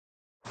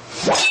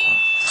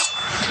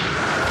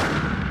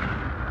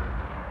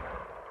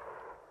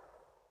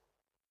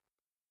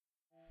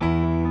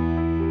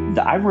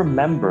I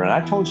remember, and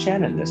I told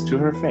Shannon this to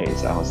her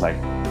face. I was like,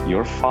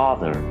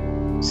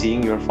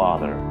 seeing your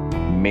father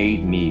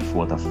made me,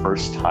 for the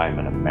first time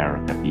in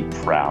America, be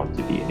proud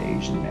to be an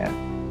Asian man.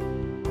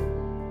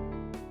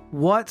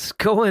 What's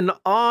going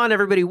on,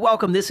 everybody?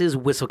 Welcome. This is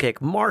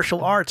Whistlekick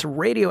Martial Arts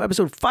Radio,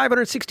 episode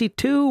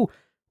 562,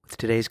 with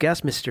today's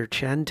guest, Mr.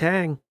 Chen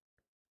Tang.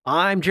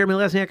 I'm Jeremy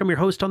Lesniak. I'm your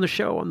host on the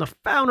show. I'm the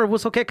founder of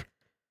Whistlekick,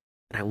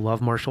 and I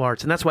love martial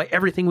arts, and that's why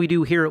everything we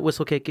do here at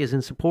Whistlekick is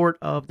in support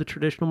of the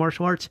traditional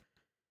martial arts.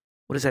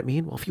 What does that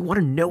mean? Well, if you want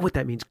to know what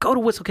that means, go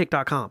to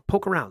whistlekick.com,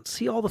 poke around,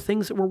 see all the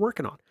things that we're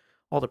working on,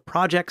 all the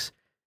projects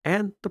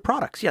and the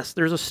products. Yes,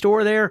 there's a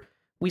store there.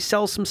 We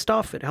sell some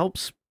stuff. It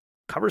helps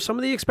cover some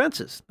of the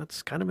expenses.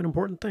 That's kind of an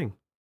important thing.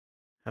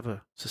 Have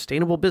a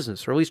sustainable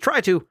business, or at least try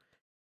to.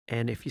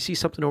 And if you see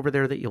something over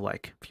there that you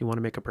like, if you want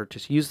to make a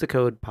purchase, use the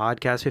code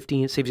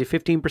podcast15. It saves you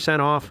 15%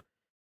 off.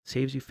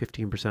 Saves you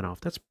 15% off.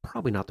 That's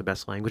probably not the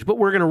best language, but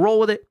we're going to roll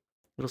with it.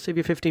 It'll save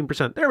you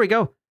 15%. There we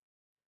go.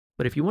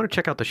 But if you want to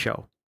check out the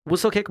show,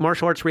 Whistlekick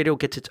Martial Arts Radio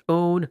gets its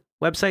own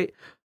website,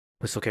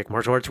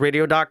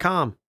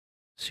 whistlekickmartialartsradio.com.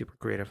 Super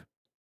creative.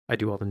 I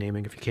do all the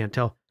naming if you can't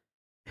tell.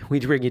 We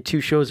bring you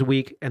 2 shows a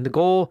week, and the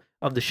goal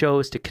of the show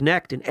is to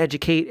connect and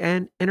educate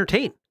and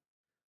entertain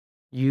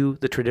you,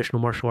 the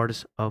traditional martial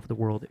artists of the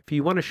world. If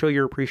you want to show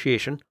your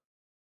appreciation,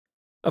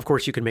 of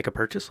course, you can make a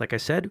purchase, like I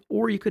said,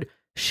 or you could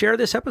share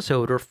this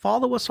episode, or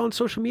follow us on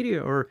social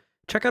media, or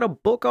check out a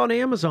book on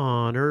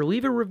Amazon, or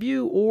leave a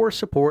review, or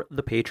support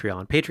the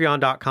Patreon.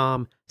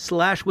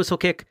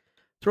 Patreon.com/whistlekick.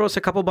 Throw us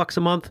a couple bucks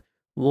a month.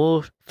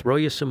 We'll throw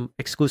you some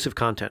exclusive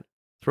content.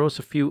 Throw us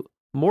a few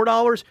more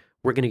dollars.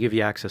 We're going to give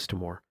you access to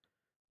more.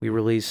 We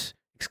release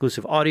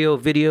exclusive audio,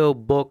 video,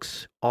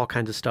 books, all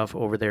kinds of stuff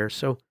over there.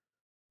 So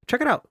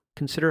check it out.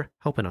 Consider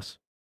helping us.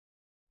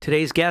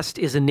 Today's guest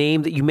is a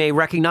name that you may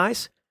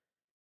recognize.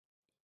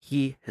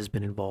 He has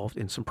been involved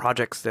in some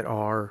projects that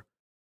are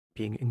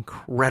being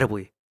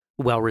incredibly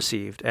well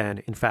received. And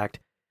in fact,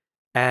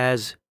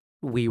 as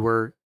we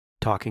were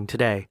talking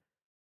today,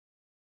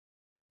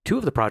 2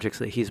 of the projects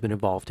that he's been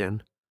involved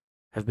in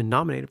have been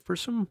nominated for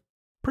some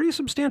pretty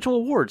substantial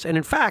awards. And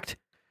in fact,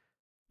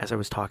 as I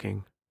was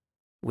talking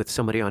with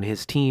somebody on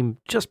his team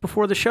just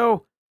before the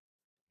show,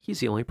 he's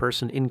the only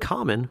person in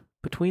common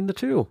between the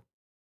 2.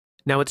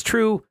 Now, it's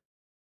true,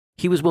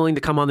 he was willing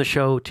to come on the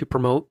show to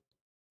promote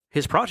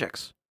his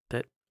projects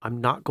that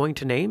I'm not going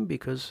to name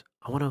because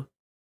I want to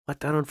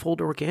let that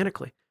unfold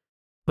organically.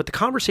 But the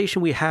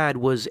conversation we had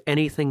was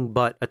anything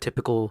but a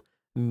typical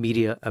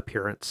media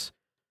appearance.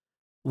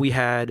 We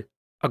had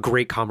a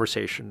great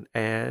conversation,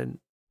 and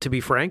to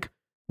be frank,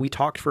 we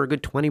talked for a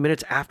good 20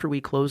 minutes after we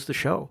closed the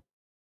show.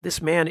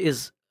 This man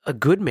is a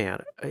good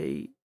man,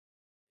 a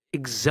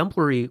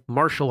exemplary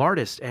martial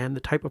artist, and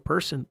the type of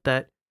person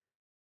that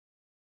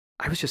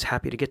I was just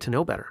happy to get to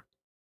know better.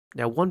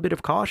 Now, one bit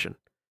of caution.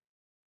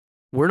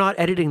 We're not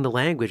editing the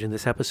language in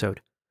this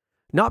episode,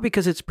 not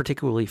because it's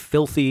particularly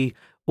filthy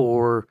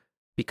or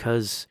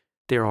because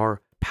there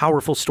are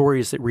powerful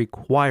stories that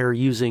require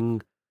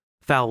using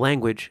foul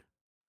language,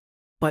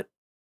 but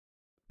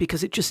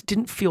because it just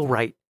didn't feel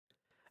right.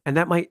 And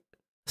that might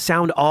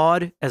sound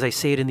odd as I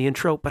say it in the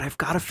intro, but I've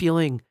got a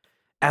feeling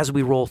as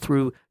we roll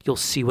through, you'll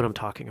see what I'm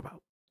talking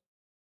about.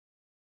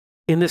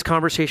 In this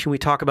conversation, we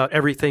talk about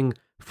everything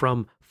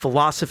from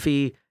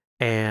philosophy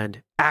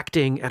and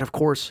acting and, of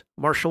course,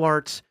 martial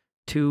arts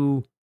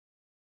to,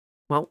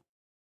 well,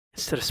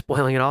 instead of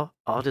spoiling it all,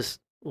 I'll just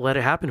let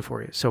it happen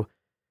for you. So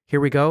here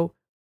we go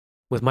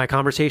with my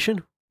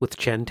conversation with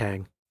Chen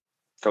Tang.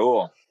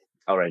 Cool.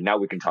 All right, now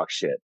we can talk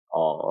shit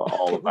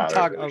all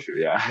about it.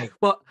 Yeah.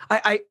 Well,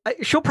 I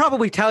she'll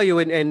probably tell you,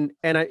 and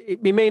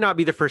it may not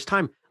be the first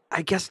time.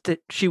 I guess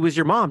that she was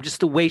your mom, just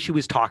the way she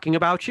was talking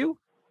about you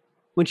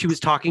when she was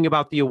talking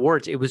about the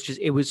awards. She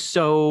was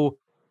so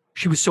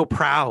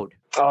proud.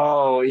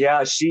 Oh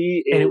yeah,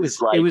 she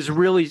is. And it was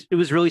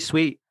really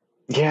sweet.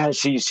 Yeah,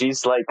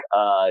 she's like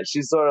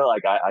she's sort of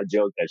like I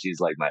joke that she's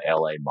like my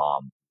LA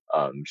mom.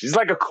 She's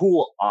like a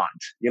cool aunt,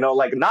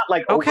 like not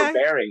like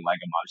overbearing like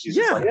a mom. She's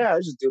just like,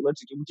 just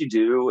let you do what you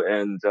do,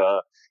 and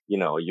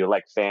you're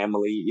like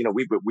family.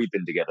 We've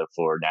been together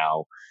for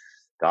now,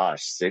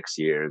 gosh, 6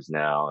 years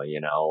now.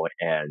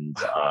 And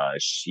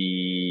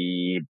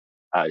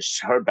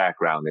her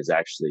background is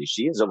actually,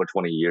 she has over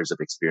 20 years of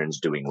experience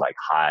doing like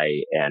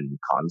high-end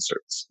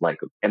concerts,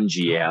 like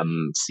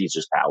MGM,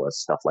 Caesar's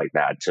Palace, stuff like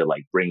that, to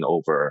like bring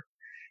over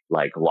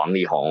like Wang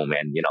Li Hong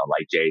and,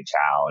 like Jay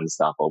Chow and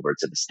stuff over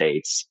to the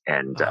States,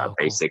 and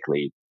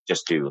basically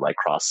just do like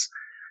cross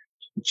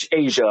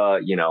Asia,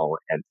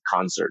 and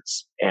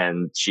concerts.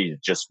 And she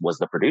just was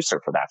the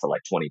producer for that for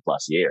like 20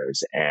 plus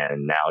years.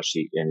 And now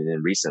and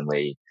then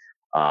recently,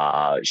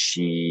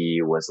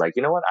 she was like,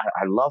 you know what,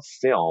 I love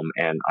film,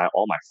 and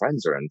all my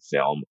friends are in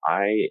film.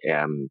 I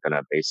am going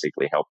to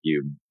basically help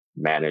you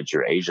manage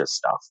your Asia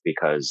stuff,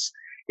 because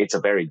it's a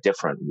very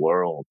different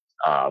world,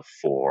 and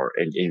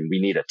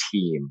we need a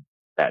team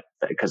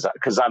because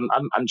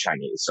I'm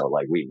Chinese. So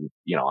like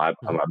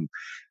I'm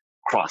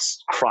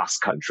cross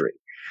country.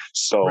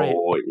 Right.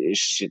 So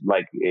she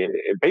like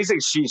basically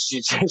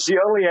she's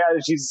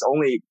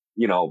only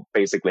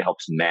basically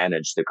helps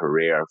manage the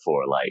career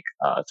for like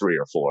 3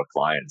 or 4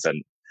 clients,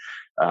 and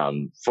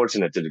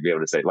fortunate to be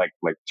able to say like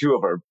two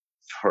of her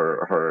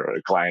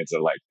clients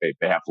are like they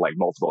have like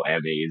multiple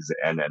Emmys,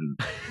 and then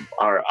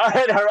her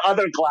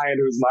other client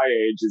who's my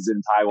age is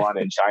in Taiwan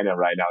and China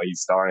right now.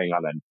 He's starring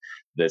on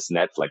this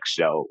Netflix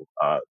show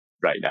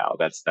right now.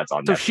 That's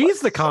on So Netflix.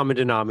 she's the common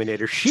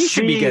denominator. She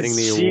should be She's getting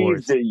the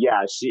awards.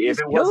 yeah. If She's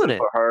it killing wasn't it.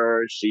 for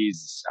her,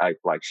 she's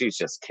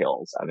just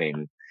kills. I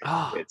mean,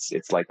 Oh,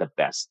 it's like the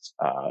best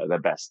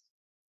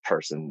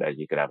person that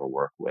you could ever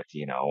work with,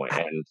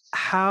 and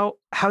how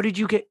did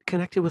you get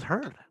connected with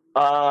her?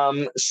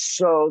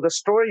 so the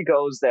story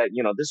goes that,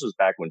 this was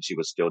back when she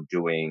was still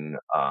doing,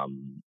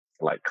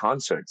 like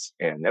concerts,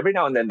 and every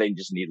now and then they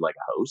just need like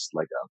a host,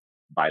 like a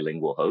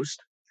bilingual host.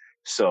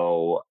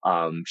 So,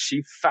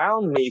 she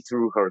found me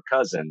through her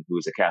cousin,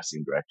 who's a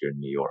casting director in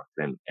New York,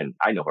 and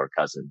I know her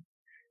cousin,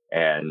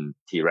 and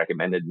he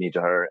recommended me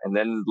to her, and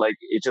then like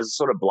it just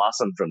sort of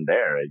blossomed from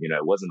there. It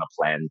wasn't a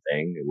planned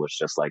thing. It was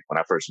just like when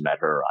I first met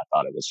her, I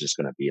thought it was just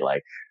going to be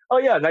like, oh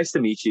yeah, nice to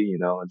meet you,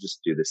 and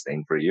just do this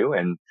thing for you,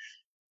 and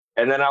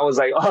then I was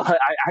like, oh,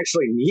 I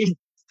actually need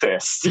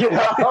this,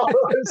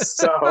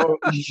 so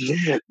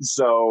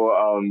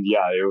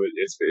yeah,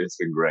 it's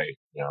been great.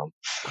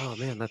 Oh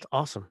man, that's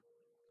awesome.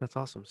 That's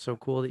awesome. So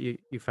cool that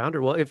you found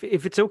her. Well, if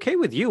it's okay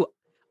with you,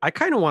 I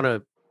kind of want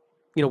to,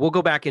 we'll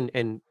go back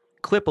and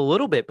clip a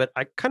little bit, but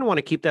I kind of want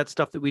to keep that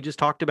stuff that we just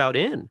talked about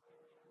in.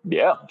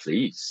 Yeah,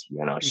 please.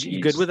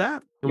 You good with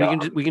that? And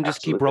yeah, we can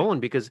just keep rolling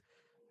because,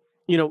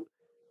 do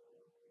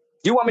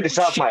you want me to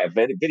stop my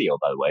video,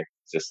 by the way,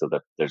 just so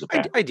that there's a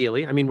pan?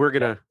 Ideally, I mean, we're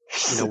gonna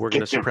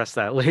suppress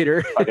that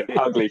later.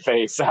 Ugly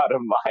face out of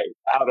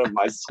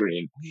my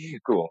screen.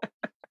 Cool.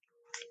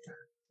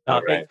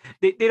 All right.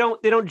 They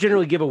don't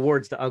generally give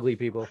awards to ugly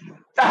people.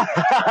 I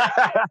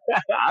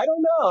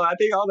don't know. I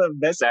think all the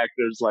best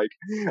actors like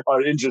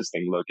are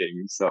interesting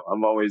looking. So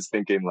I'm always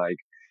thinking like,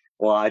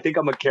 well, I think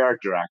I'm a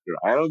character actor.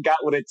 I don't got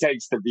what it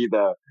takes to be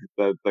the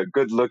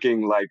good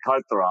looking like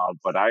heartthrob,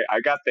 but I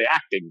got the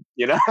acting,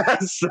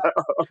 So.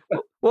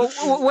 Well,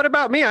 what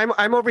about me?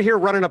 I'm over here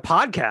running a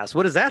podcast.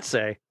 What does that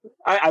say?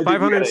 I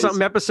 500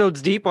 something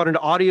episodes deep on an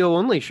audio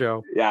only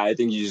show. Yeah, I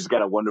think you just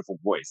got a wonderful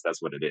voice.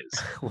 That's what it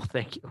is. Well,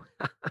 thank you.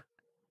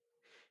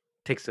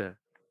 takes a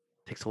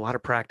lot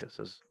of practice,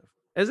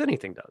 as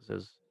anything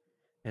does,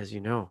 as you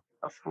know.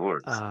 Of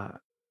course.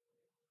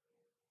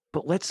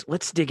 But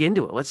let's dig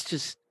into it. Let's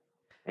just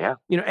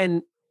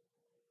and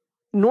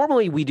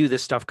normally we do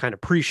this stuff kind of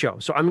pre-show.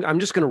 So I'm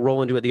just going to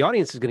roll into it. The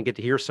audience is going to get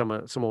to hear some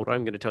of what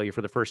I'm going to tell you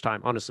for the first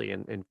time, honestly,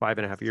 in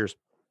 5.5 years.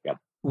 Yep.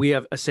 We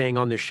have a saying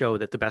on this show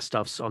that the best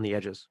stuff's on the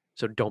edges.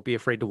 So don't be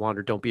afraid to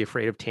wander. Don't be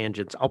afraid of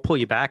tangents. I'll pull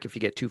you back if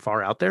you get too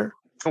far out there.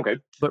 Okay.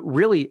 But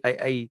really,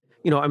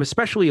 I'm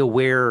especially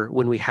aware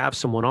when we have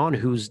someone on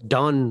who's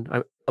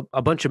done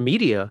a bunch of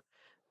media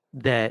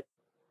that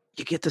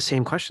you get the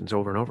same questions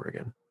over and over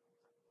again.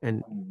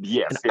 And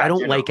yes, I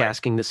don't like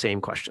asking the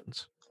same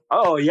questions.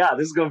 Oh yeah,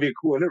 this is gonna be a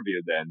cool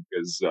interview then,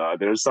 because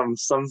there's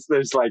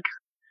there's like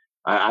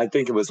I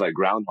think it was like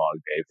Groundhog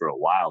Day for a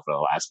while for the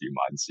last few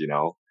months, in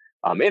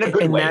a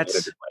good way.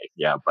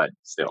 Yeah, but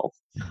still.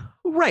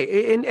 Right,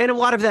 and a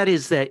lot of that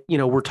is that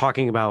we're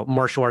talking about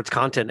martial arts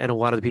content, and a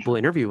lot of the people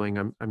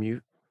interviewing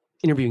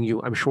interviewing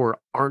you, I'm sure,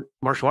 aren't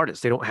martial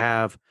artists. They don't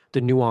have the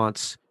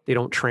nuance. They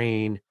don't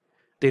train.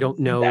 They don't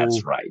know.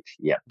 That's right.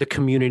 Yeah. The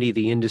community,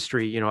 the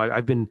industry.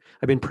 I've been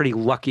pretty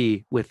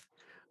lucky with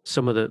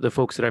some of the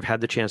folks that I've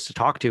had the chance to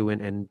talk to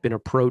and been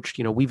approached.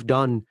 We've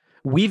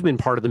been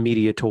part of the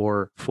media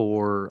tour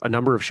for a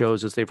number of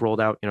shows as they've rolled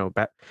out.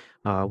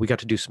 We got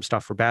to do some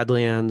stuff for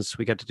Badlands.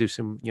 We got to do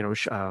some.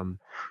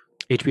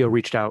 HBO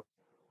reached out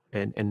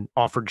and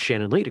offered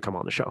Shannon Lee to come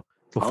on the show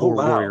before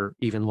Warrior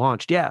even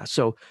launched. Yeah,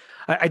 so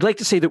I'd like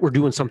to say that we're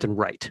doing something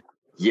right.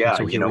 Yeah,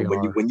 so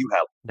when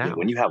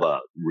you have a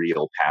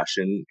real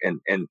passion and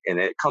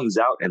it comes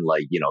out, and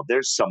like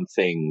there's some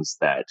things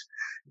that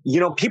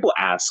people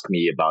ask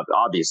me about.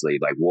 Obviously,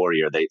 like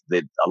Warrior, they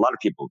a lot of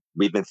people,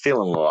 we've been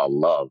feeling a lot of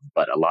love,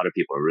 but a lot of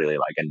people are really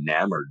like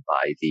enamored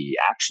by the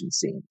action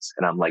scenes,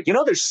 and I'm like,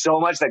 there's so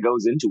much that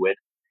goes into it,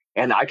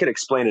 and I could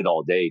explain it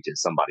all day to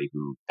somebody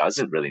who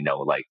doesn't really know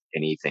like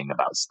anything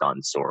about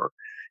stunts or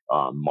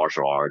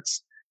martial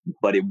arts,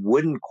 but it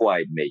wouldn't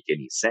quite make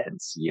any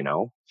sense,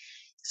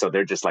 So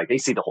they're just like, they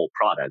see the whole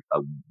product,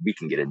 but we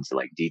can get into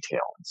like detail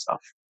and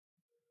stuff.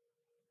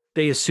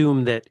 They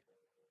assume that,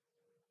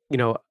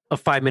 a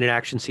 5-minute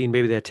action scene,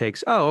 maybe that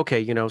takes,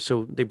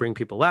 so they bring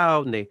people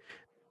out and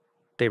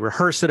they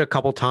rehearse it a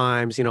couple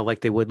times,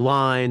 like they would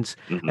lines,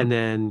 and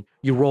then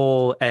you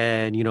roll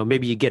and,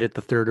 maybe you get it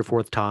the third or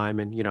fourth time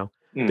and,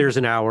 there's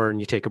an hour and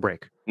you take a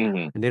break.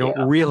 And they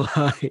don't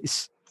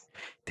realize,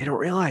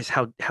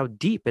 how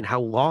deep and how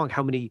long,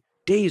 how many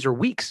days or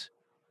weeks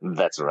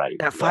that's right.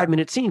 that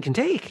 5-minute scene can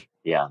take.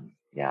 Yeah,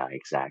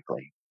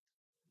 exactly.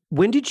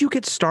 When did you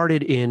get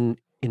started in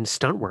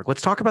stunt work?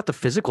 Let's talk about the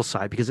physical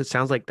side, because it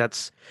sounds like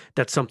that's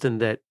something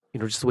that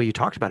just the way you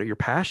talked about it, you're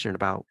passionate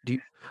about.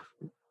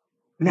 What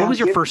Now, was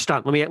your first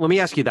stunt? Let me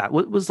ask you that.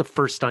 What was the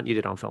first stunt you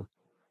did on film?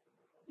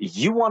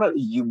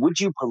 would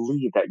you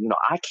believe that,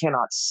 I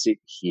cannot sit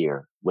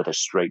here with a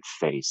straight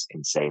face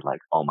and say like,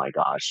 oh my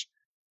gosh,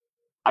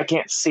 I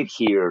can't sit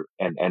here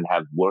and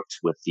have worked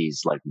with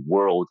these like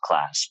world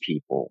class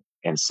people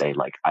and say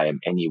like I am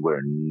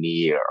anywhere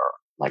near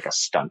like a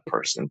stunt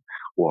person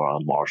or a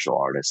martial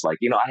artist. Like,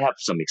 I have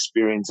some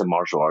experience in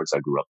martial arts. I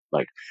grew up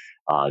like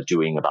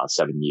doing about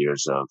 7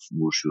 years of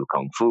Wushu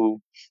Kung Fu,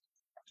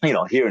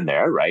 here and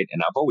there, right?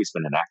 And I've always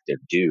been an active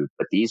dude,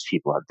 but these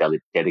people have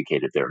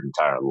dedicated their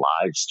entire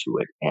lives to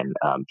it. And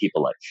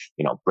people like,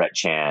 Brett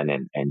Chan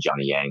and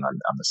Johnny Yang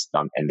on the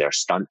stunt and their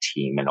stunt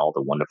team and all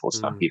the wonderful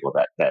stunt people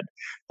that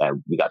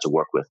we got to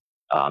work with.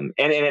 And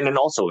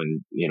also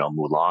in,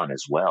 Mulan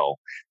as well.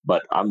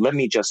 But let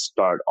me just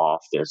start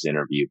off this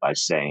interview by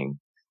saying,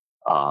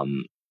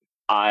 um,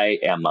 I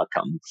am a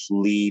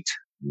complete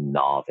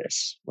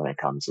novice when it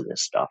comes to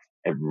this stuff.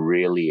 I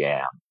really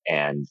am.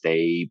 And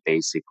they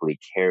basically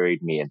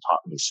carried me and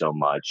taught me so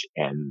much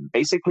and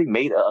basically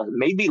made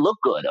me look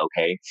good.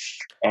 Okay.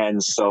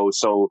 And so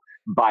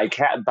by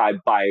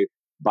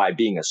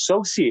being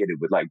associated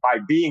with like, by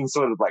being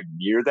sort of like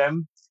near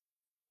them,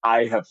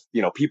 I have,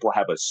 people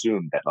have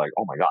assumed that like,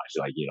 oh my gosh,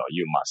 like,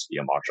 you must be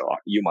a martial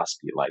art. You must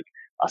be like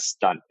a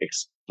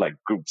like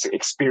group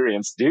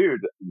experienced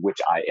dude, which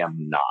I am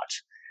not.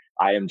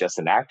 I am just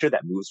an actor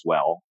that moves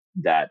well,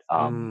 that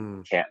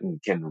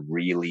can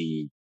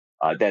really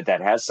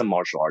that has some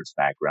martial arts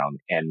background,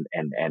 and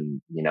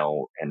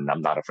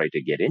I'm not afraid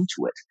to get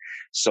into it.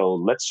 So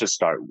let's just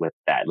start with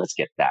that. Let's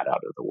get that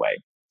out of the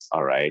way.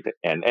 All right,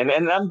 and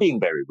I'm being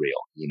very real,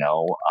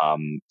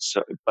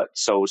 so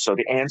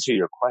to answer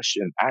your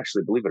question,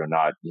 actually, believe it or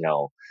not,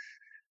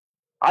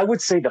 I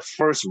would say the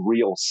first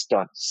real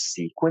stunt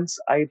sequence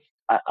I've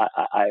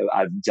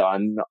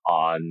done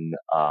on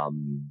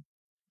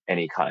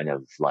any kind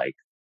of like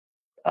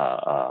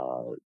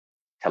uh,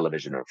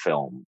 television or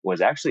film was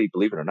actually,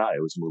 believe it or not,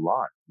 it was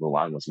Mulan.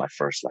 Mulan was my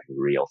first like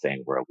real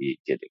thing where we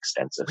did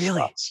extensive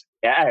Really? stunts.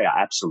 Yeah,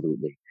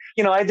 absolutely.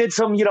 I did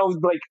some,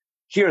 like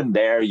here and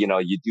there,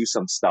 you do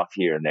some stuff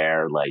here and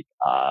there, like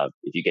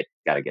if you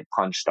gotta get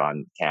punched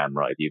on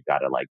camera, if you've got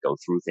to like go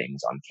through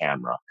things on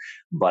camera.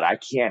 But I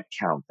can't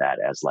count that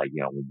as like,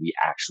 when we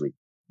actually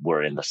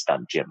were in the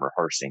stunt gym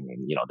rehearsing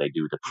and, they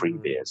do the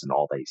previs and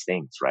all these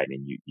things, right?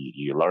 And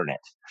you learn it.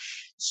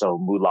 So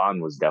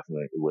Mulan was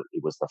definitely,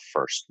 it was the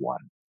first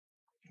one.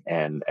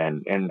 And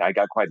I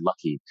got quite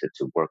lucky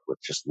to work with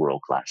just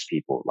world class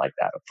people like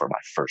that for my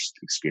first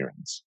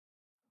experience.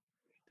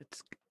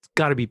 It's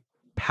got to be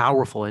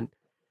powerful. And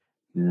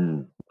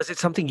was it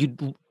something you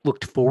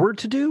looked forward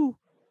to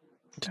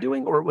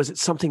doing, or was it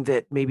something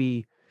that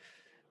maybe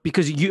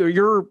because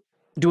you're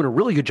doing a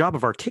really good job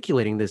of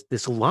articulating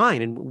this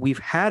line, and we've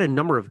had a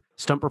number of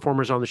stunt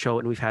performers on the show,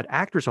 and we've had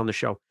actors on the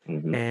show,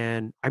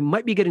 and I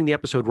might be getting the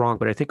episode wrong,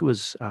 but I think it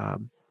was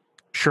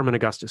Sherman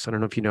Augustus. I don't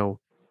know if you know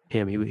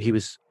him. He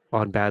was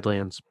on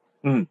Badlands,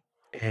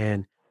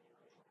 and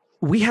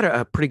we had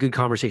a pretty good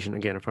conversation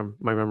again, if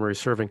my memory is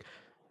serving,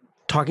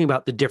 talking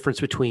about the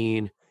difference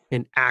between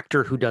an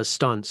actor who does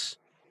stunts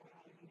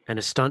and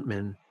a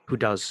stuntman who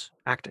does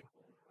acting.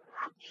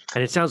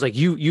 And it sounds like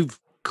you've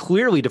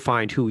clearly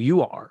defined who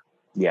you are.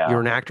 Yeah.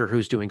 You're an actor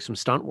who's doing some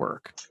stunt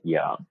work.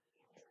 Yeah.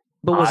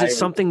 But was it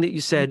something that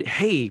you said,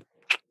 hey,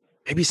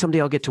 maybe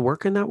someday I'll get to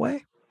work in that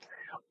way?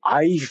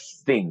 I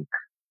think,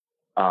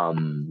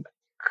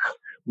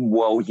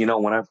 well,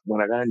 when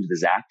I got into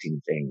this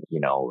acting thing,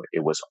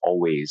 it was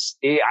always,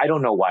 I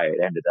don't know why it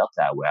ended up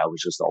that way. I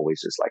was just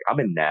always just like, I'm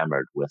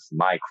enamored with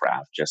my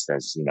craft, just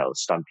as,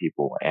 stunt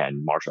people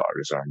and martial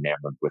artists are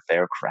enamored with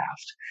their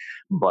craft.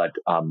 But,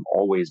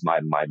 always my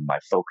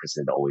focus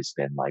had always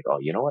been like, oh,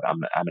 you know what?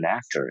 I'm an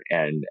actor,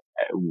 and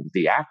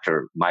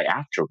my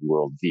actor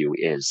worldview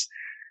is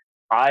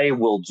I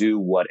will do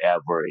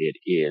whatever it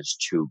is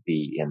to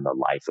be in the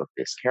life of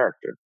this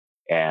character.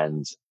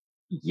 And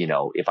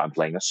if I'm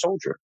playing a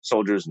soldier,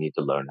 soldiers need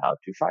to learn how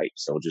to fight.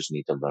 Soldiers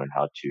need to learn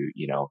how to,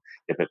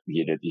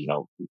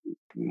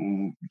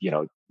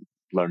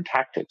 learn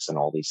tactics and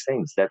all these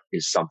things. That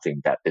is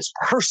something that this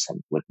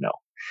person would know.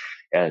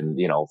 And,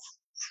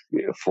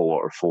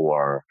 for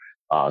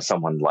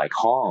someone like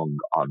Hong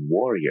on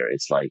Warrior,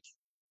 it's like,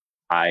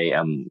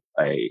 I'm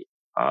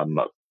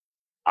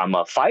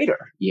a fighter.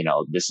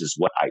 This is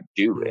what I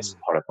do as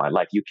part of my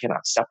life. You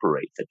cannot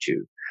separate the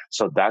two.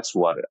 So that's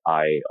what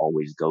I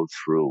always go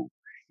through,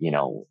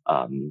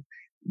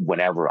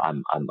 whenever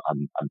I'm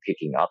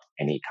picking up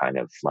any kind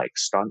of like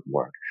stunt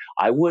work.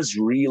 I was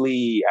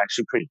really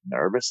actually pretty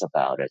nervous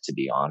about it, to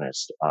be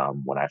honest,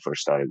 when I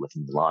first started with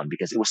Mulan,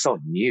 because it was so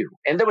new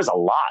and there was a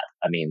lot.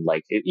 I mean,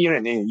 like, you're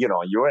in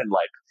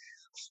like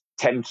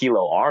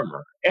 10-kilo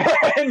armor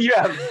and you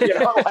have,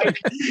 like,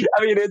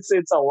 I mean,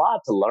 it's a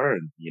lot to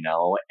learn,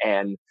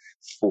 and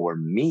for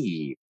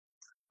me,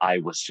 I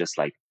was just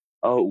like,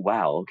 oh,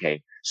 wow.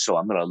 Okay. So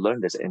I'm going to learn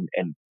this.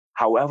 And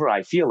however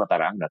I feel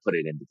about it, I'm going to put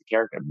it into the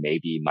character.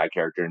 Maybe my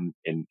character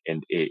in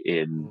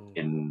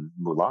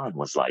Mulan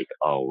was like,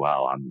 oh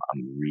wow, I'm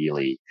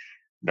really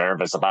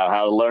nervous about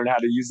how to learn how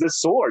to use this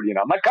sword. You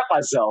know, I might cut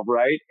myself,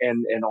 right?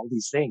 And all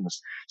these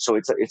things. So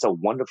it's a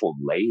wonderful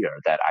layer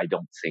that I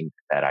don't think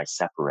that I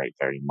separate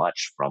very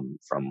much from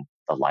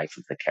the life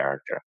of the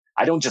character.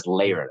 I don't just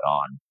layer it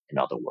on. In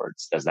other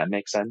words, does that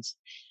make sense?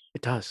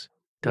 It does.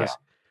 It Yeah.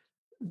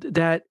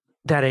 does.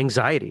 That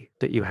anxiety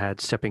that you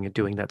had stepping and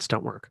doing that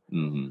stunt work.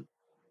 Mm-hmm.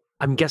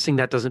 I'm guessing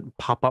that doesn't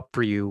pop up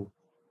for you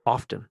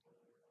often.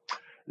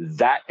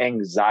 That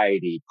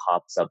anxiety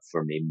pops up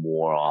for me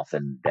more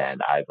often than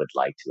I would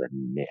like to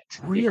admit.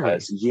 Really?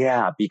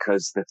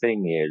 Because the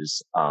thing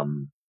is,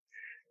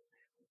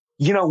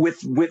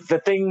 with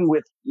the thing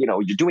with,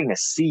 you're doing a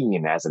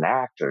scene as an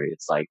actor,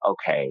 it's like,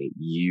 okay,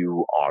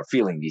 you are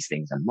feeling these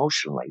things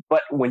emotionally.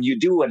 But when you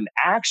do an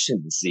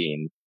action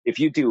scene, if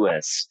you do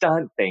a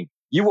stunt thing,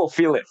 you will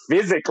feel it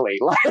physically.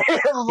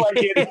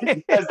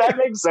 Does that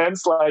make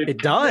sense? Like, it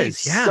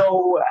does. Yeah.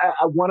 So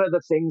one of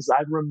the things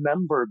I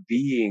remember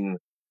being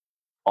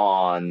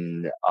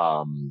on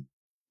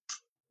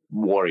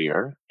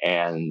Warrior,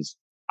 and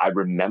I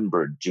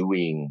remember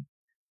doing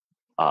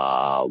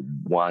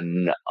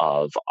one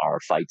of our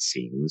fight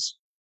scenes,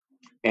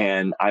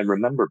 and I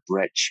remember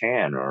Brett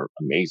Chan, our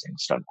amazing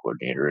stunt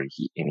coordinator,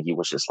 he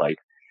was just like,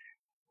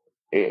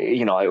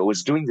 I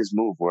was doing this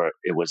move where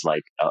it was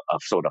like a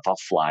sort of a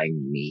flying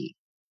knee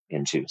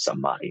into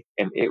somebody,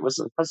 and it was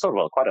a sort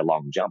of quite a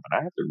long jump, and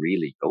I had to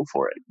really go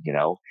for it.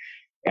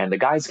 And the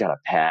guy's got a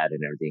pad and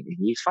everything, and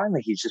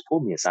he just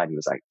pulled me aside. He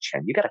was like,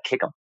 "Chen, you got to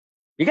kick him.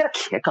 You got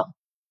to kick him.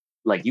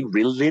 Like you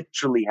really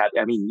literally have.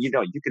 I mean, you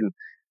can."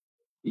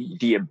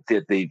 The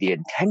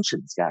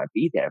intention's got to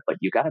be there, but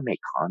you got to make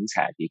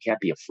contact. You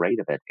can't be afraid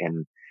of it.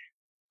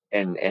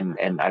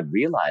 And I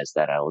realized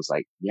that I was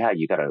like, yeah,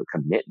 you got to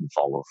commit and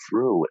follow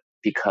through,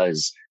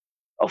 because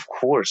of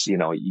course, you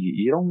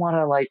don't want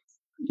to like,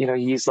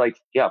 he's like,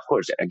 yeah, of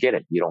course, I get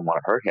it. You don't want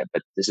to hurt him,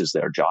 but this is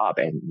their job.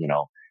 And,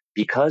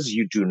 because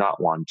you do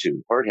not want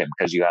to hurt him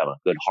because you have a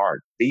good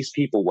heart, these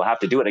people will have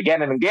to do it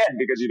again and again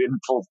because you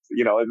didn't pull,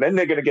 and then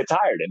they're going to get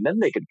tired and then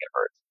they can get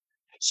hurt.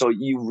 So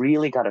you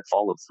really got to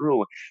follow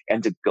through,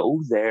 and to go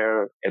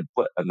there and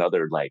put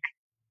another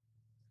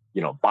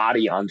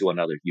body onto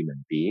another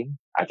human being.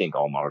 I think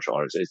all martial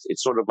arts,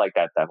 it's sort of like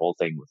that whole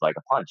thing with like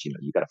a punch,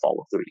 you got to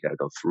follow through. You got to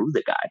go through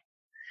the guy.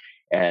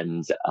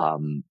 And,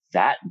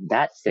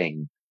 that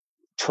thing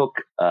took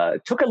a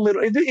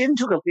little, it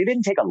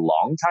didn't take a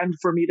long time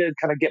for me to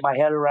kind of get my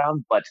head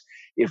around, but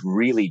it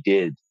really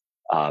did.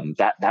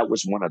 That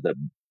was one of the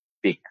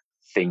big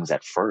things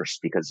at first,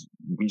 because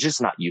we're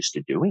just not used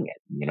to doing it.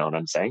 You know what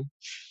I'm saying?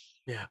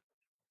 Yeah.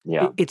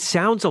 Yeah. It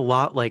sounds a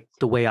lot like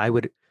the way I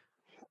would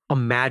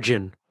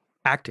imagine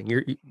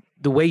acting.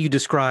 The way you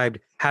described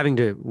having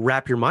to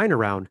wrap your mind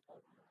around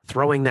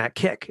throwing that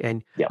kick,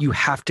 and you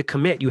have to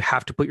commit, you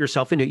have to put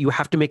yourself in it, you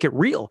have to make it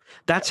real.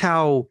 That's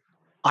how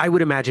I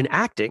would imagine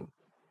acting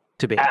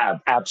to be.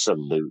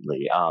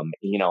 Absolutely.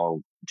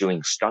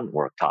 Doing stunt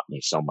work taught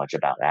me so much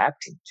about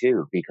acting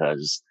too,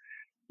 because,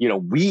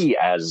 we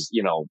as,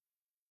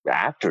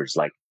 actors,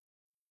 like,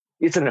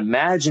 it's an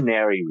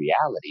imaginary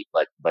reality,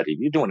 but if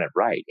you're doing it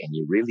right and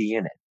you're really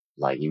in it,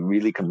 like you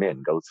really commit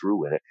and go through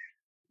with it,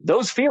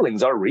 those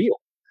feelings are real.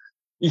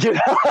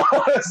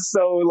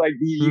 So like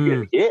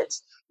you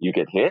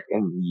get hit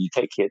and you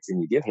take hits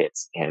and you give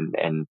hits, and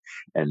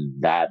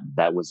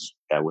that was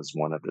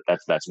one of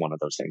that's one of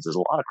those things. There's a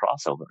lot of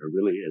crossover. It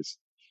really is.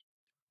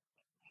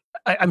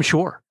 I'm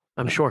sure.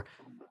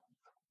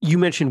 You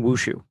mentioned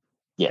Wushu.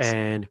 Yes.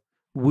 And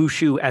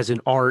Wushu as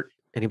an art,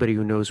 anybody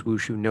who knows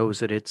Wushu knows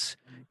that it's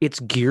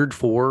geared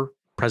for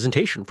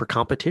presentation, for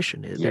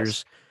competition.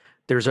 Yes.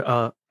 There's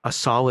a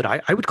solid,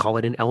 I would call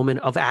it an element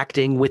of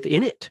acting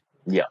within it.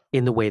 Yeah.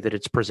 In the way that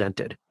it's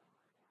presented.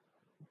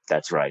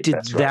 That's right.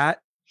 Did that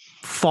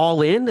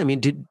fall in? I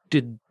mean, did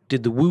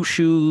the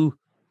Wushu,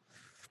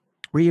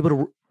 were you able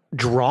to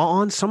draw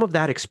on some of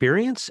that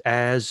experience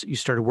as you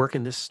started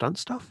working this stunt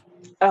stuff?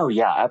 Oh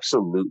yeah,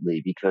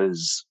 absolutely.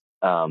 Because,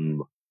 I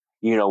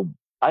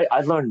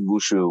learned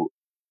Wushu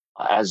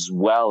as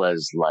well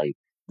as like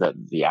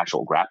the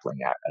actual grappling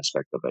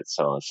aspect of it.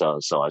 So as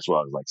well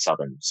as like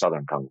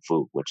Southern Kung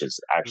Fu, which is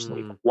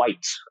actually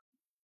quite,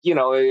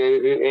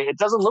 it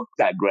doesn't look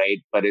that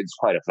great, but it's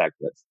quite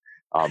effective.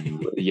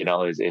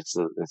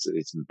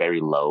 It's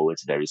very low,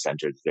 it's very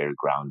centered, it's very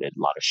grounded, a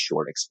lot of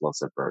short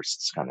explosive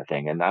bursts kind of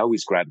thing. And I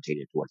always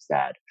gravitated towards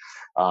that.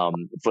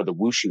 For the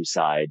Wushu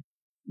side,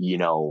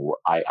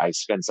 I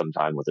spent some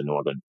time with the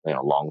Northern,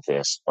 long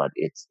fist, but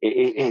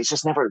it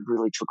just never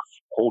really took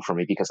hold for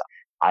me, because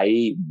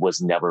I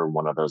was never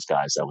one of those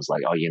guys that was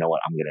like, oh, you know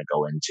what, I'm going to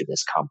go into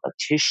this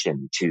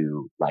competition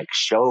to like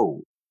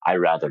show. I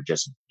rather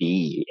just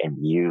be and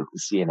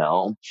use,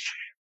 And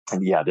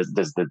yeah,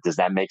 does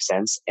that make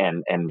sense?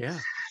 And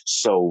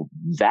so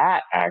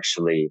that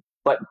actually,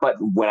 but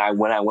when I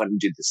went and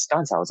did the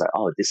stunts, I was like,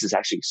 oh, this is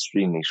actually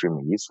extremely,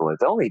 extremely useful.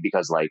 If only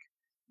because like,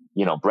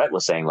 Brett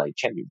was saying like,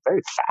 Chen, you're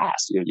very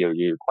fast.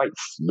 You're quite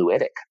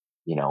fluidic.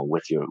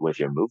 with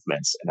your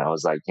movements. And I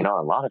was like, a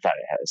lot of that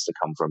has to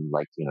come from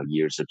like,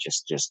 years of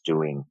just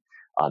doing.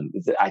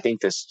 I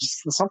think there's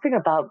just something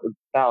about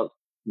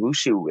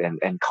wushu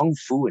and kung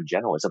fu in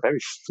general. It's a very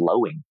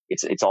flowing.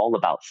 It's all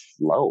about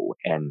flow,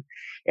 and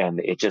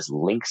it just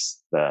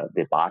links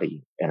the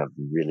body in a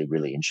really,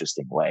 really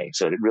interesting way.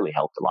 So it really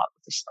helped a lot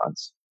with the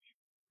stunts.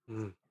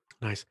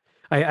 Nice.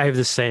 I have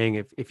this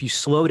saying, if you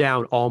slow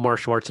down all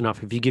martial arts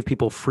enough, if you give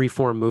people free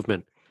form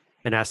movement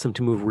and ask them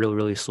to move really,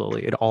 really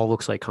slowly, it all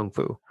looks like kung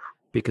fu,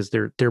 because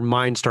their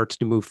mind starts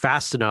to move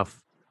fast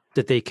enough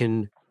that they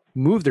can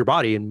move their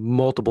body in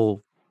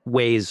multiple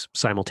ways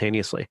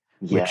simultaneously,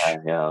 which,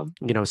 Yeah.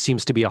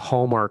 seems to be a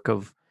hallmark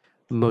of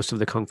most of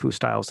the kung fu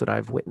styles that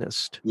I've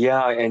witnessed.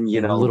 Yeah, and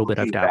A little bit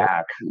I've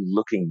dabbled.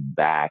 Looking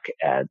back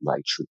at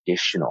like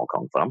traditional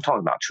kung fu, I'm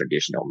talking about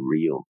traditional,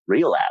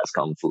 real ass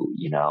kung fu.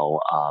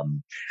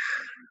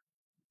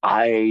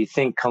 I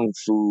think kung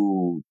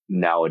fu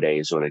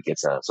nowadays sort of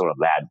gets a sort of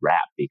bad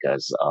rap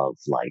because of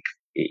like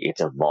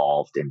it's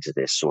evolved into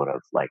this sort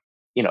of like,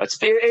 it's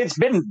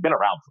been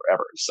around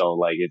forever. So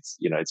like it's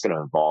going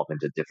to evolve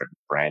into different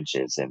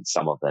branches, and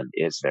some of them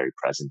is very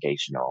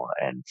presentational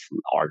and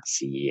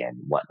artsy and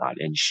whatnot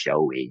and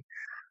showy.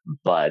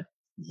 But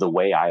the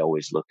way I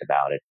always looked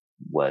about it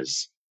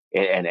was,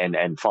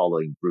 and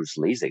following Bruce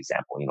Lee's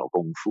example,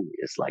 kung fu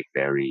is like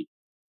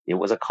it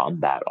was a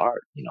combat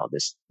art.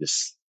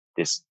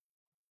 This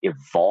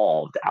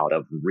evolved out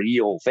of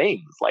real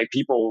things. Like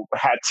people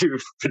had to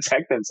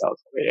protect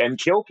themselves and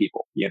kill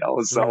people,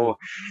 So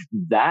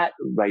that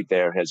right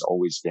there has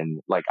always been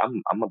like,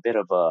 I'm a bit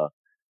of a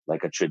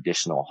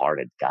traditional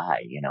hearted guy,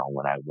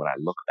 when I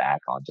look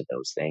back onto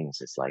those things,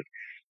 it's like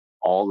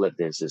all of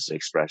this is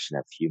expression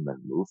of human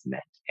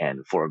movement, and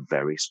for a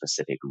very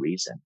specific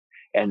reason.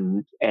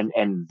 And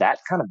that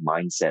kind of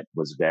mindset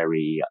was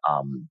very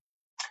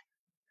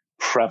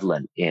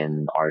prevalent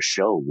in our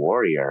show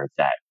Warrior,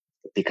 that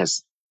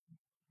because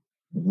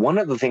one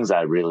of the things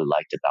I really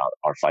liked about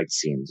our fight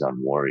scenes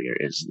on Warrior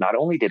is not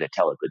only did it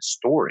tell a good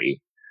story,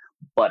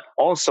 but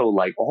also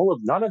like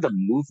none of the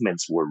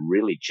movements were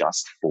really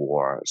just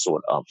for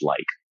sort of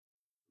like,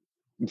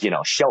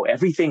 show.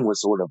 Everything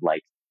was sort of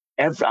like,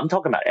 I'm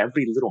talking about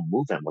every little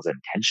movement was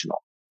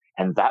intentional.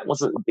 And that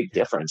was a big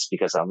difference,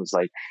 because I was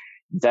like,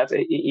 there's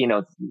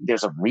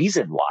a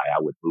reason why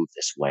I would move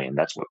this way. And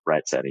that's what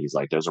Brett said. He's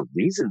like, there's a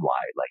reason why,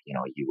 like, you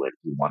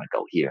want to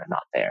go here and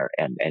not there.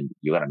 And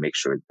you got to make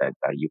sure that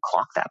you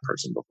clock that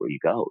person before you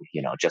go,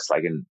 just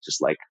like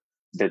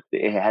that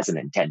it has an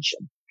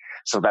intention.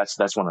 So that's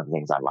one of the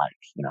things I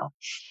like.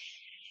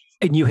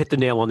 And you hit the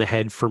nail on the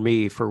head for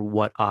me for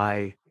what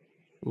I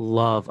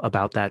love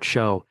about that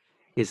show,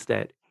 is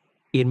that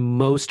in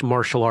most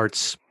martial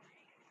arts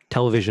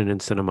television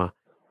and cinema,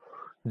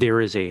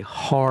 there is a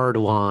hard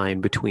line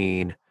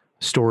between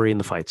story and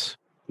the fights.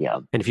 Yeah.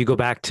 And if you go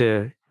back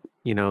to,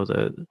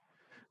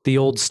 the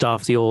old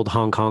stuff, the old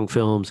Hong Kong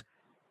films,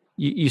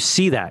 you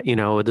see that,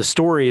 the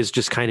story is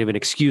just kind of an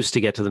excuse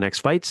to get to the next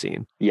fight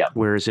scene. Yeah.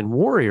 Whereas in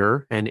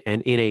Warrior and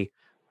in a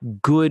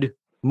good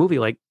movie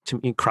like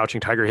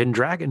Crouching Tiger, Hidden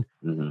Dragon,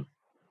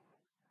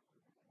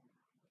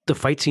 the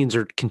fight scenes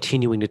are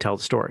continuing to tell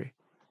the story.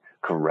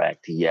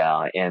 Correct.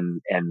 Yeah.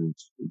 And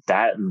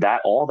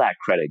that all that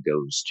credit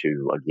goes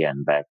to,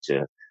 again, back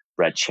to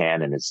Brett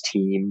Chan and his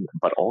team,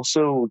 but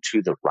also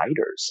to the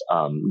writers.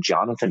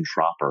 Jonathan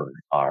Tropper,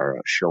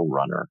 our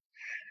showrunner,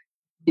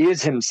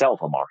 is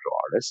himself a martial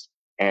artist,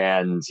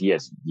 and he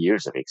has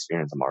years of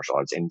experience in martial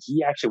arts. And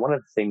he actually, one of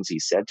the things he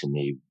said to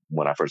me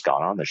when I first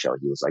got on the show,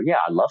 he was like, yeah,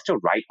 I love to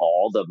write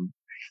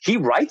he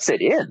writes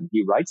it in.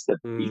 He writes the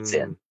beats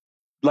in.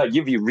 Like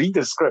if you read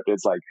the script,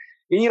 it's like,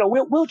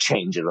 we'll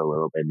change it a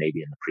little bit.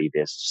 Maybe in the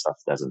previous stuff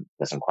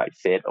doesn't quite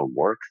fit or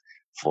work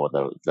for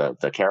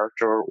the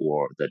character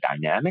or the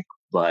dynamic,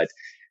 but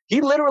he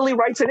literally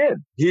writes it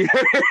in.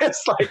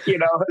 It's like,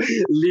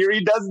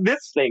 Leary does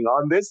this thing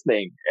on this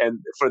thing and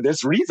for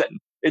this reason.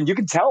 And you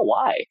can tell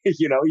why,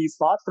 he's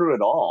thought through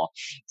it all.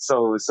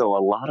 So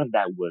a lot of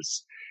that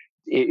was,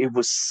 it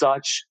was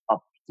such a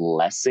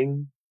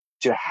blessing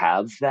to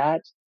have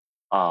that,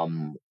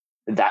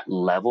 that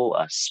level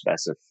of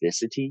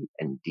specificity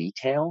and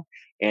detail.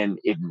 And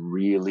it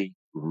really,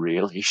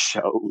 really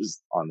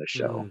shows on the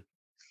show.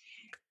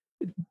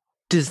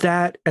 Does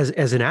that,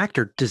 as an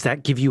actor, does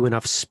that give you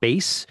enough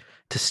space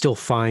to still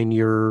find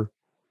your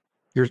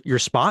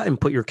spot and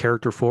put your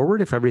character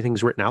forward if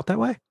everything's written out that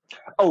way?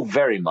 Oh,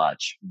 very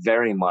much.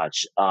 Very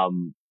much.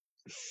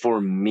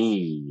 For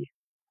me,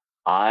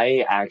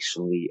 I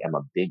actually am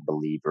a big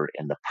believer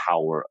in the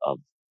power of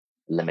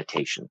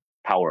limitation,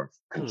 power of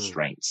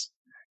constraints.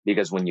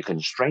 Because when you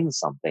constrain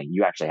something,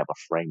 you actually have a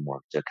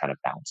framework to kind of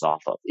bounce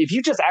off of. If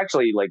you just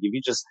actually, like,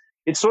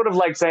 it's sort of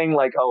like saying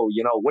like, oh,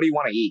 what do you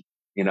want to eat?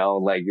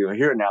 Like you're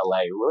here in LA,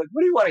 like,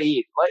 what do you want to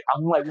eat? Like,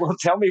 I'm like, well,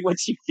 tell me what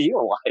you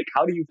feel like.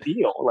 How do you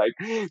feel?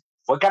 Like,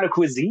 what kind of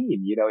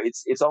cuisine?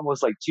 It's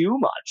almost like too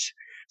much.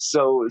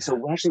 So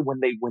actually when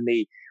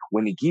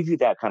they give you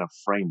that kind of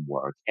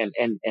framework,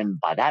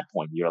 and by that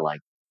point, you're like,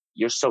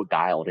 you're so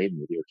dialed in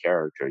with your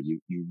character.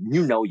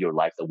 You know your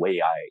life the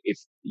way if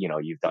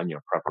you've done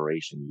your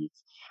preparation,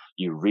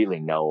 you really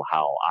know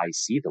how I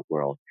see the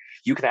world.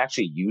 You can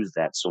actually use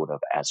that sort of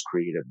as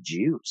creative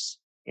juice.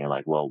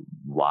 Like, well,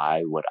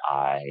 why would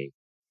I,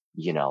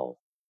 you know,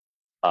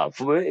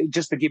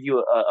 just to give you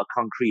a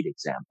concrete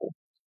example,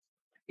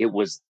 it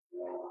was,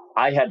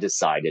 I had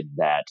decided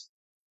that,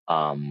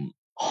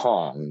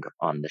 Hong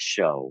on the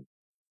show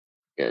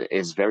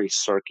is very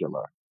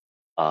circular.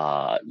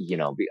 I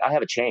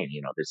have a chain,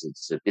 this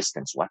is a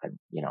distance weapon,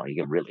 you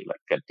can really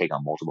like take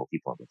on multiple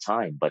people at a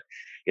time, but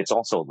it's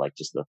also like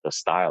just the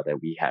style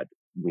that we had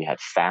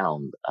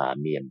found,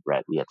 me and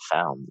Brett, we had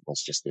found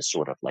was just this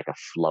sort of like a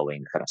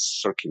flowing kind of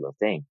circular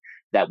thing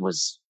that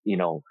was,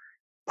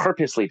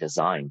 purposely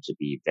designed to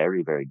be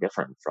very, very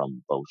different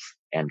from both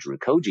Andrew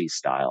Koji's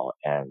style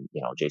and,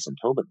 Jason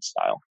Tobin's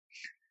style.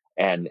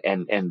 And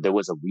there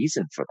was a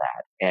reason for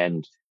that.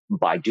 And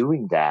by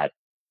doing that,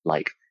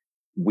 like,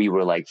 we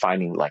were like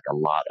finding like a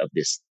lot of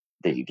these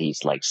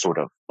like sort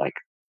of like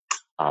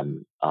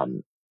um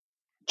um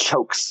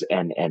chokes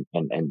and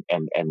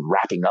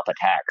wrapping up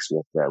attacks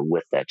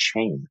with that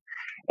chain.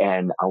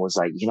 And I was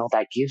like,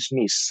 that gives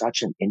me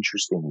such an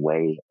interesting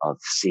way of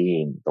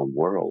seeing the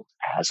world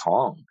as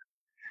Hong,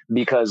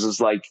 because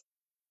it's like,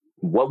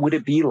 what would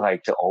it be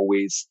like to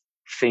always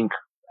think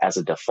as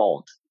a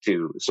default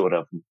to sort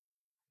of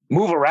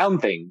move around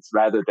things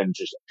rather than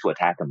just to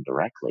attack them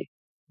directly?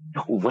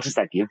 What does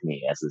that give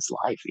me as this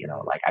life?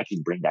 Like, I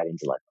can bring that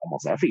into like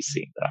almost every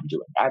scene that I'm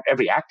doing,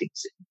 every acting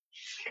scene.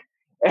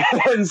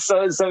 And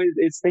so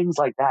it's things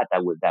like that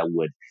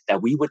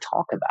we would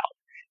talk about.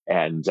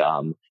 And,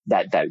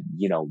 that,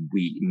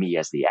 me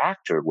as the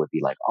actor would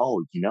be like,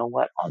 oh, you know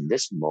what, on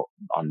this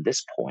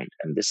point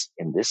and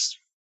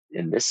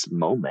in this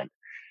moment,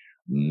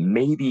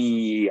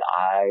 maybe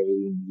I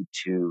need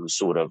to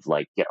sort of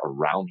like get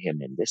around him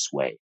in this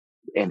way.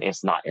 And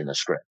it's not in the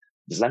script.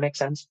 Does that make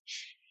sense?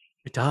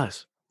 It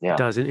does. It Yeah.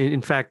 does.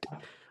 In fact,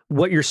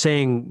 what you're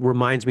saying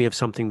reminds me of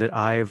something that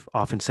I've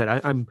often said.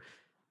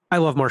 I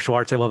love martial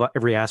arts. I love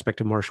every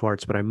aspect of martial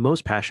arts, but I'm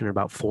most passionate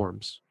about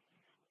forms.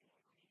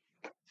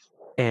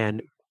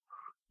 And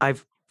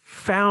I've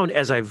found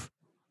as I've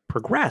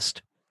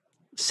progressed,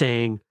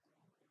 saying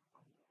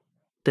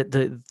that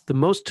the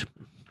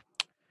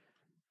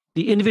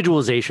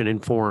individualization in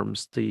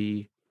forms,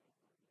 the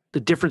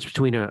difference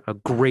between a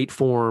great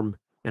form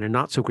and a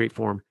not so great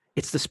form,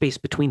 it's the space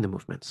between the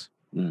movements.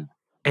 Mm.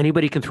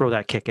 Anybody can throw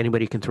that kick.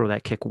 Anybody can throw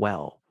that kick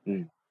well.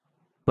 Mm.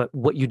 But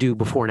what you do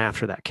before and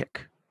after that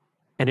kick.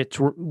 And it's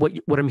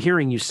what I'm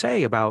hearing you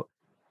say about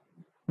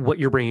what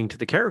you're bringing to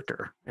the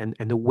character and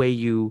the way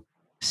you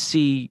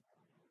see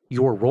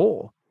your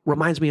role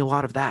reminds me a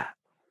lot of that.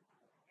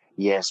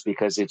 Yes,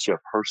 because it's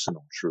your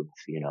personal truth.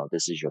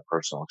 This is your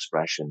personal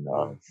expression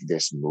of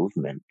this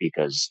movement,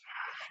 because,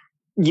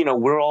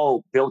 we're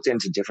all built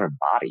into different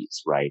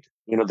bodies, right?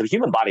 The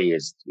human body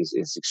is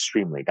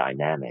extremely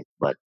dynamic,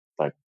 but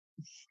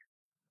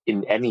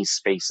in any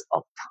space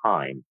of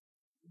time,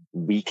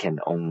 we can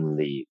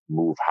only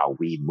move how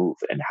we move,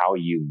 and how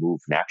you move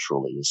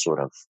naturally is sort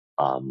of,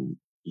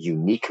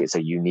 unique. It's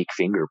a unique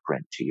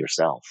fingerprint to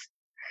yourself.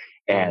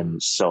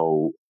 And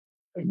so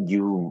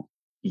you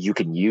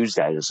can use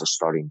that as a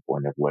starting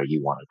point of where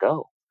you want to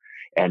go.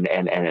 And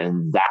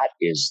that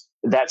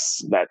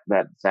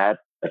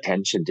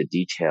attention to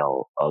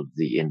detail of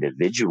the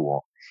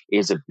individual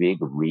is a big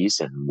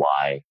reason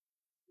why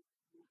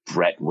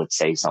Brett would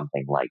say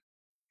something like,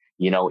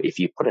 if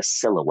you put a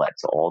silhouette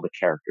to all the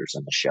characters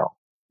in the show,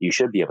 you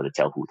should be able to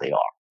tell who they are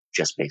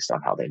just based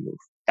on how they move.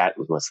 That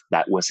was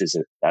his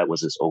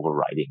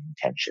overriding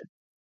intention.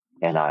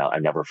 And I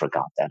never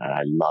forgot that. And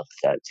I loved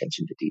that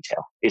attention to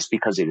detail. It's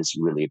because it is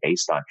really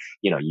based on,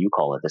 you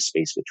call it the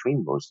space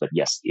between moves, but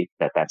yes,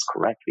 that's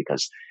correct,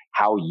 because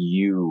how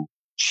you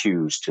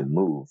choose to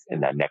move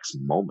in that next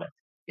moment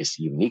is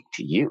unique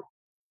to you.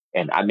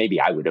 And maybe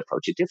I would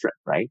approach it different,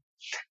 right?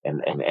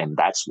 And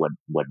that's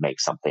what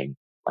makes something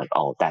like,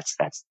 oh, that's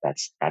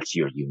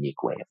your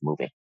unique way of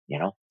moving,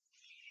 Yeah.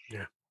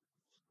 Yeah.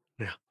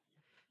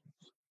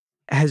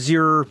 How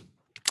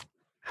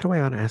do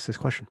I want to ask this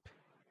question?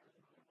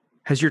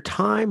 Has your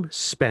time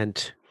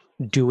spent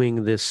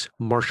doing this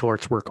martial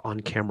arts work on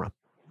camera,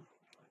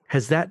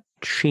 has that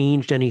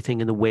changed anything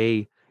in the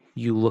way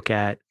you look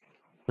at,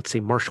 let's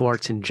say, martial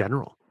arts in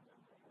general?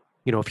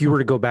 If you were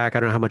to go back, I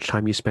don't know how much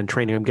time you spend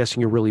training. I'm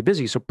guessing you're really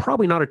busy, so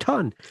probably not a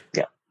ton.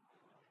 Yeah.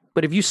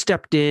 But if you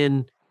stepped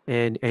in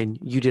and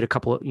you did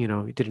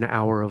you did an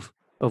hour of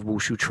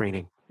Wushu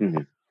training,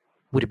 Mm-hmm.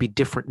 would it be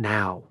different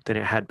now than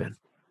it had been?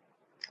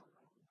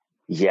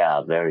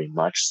 Yeah, very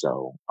much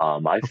so.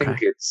 I think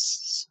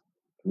it's,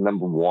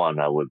 number one,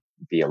 I would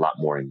be a lot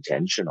more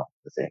intentional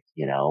with it,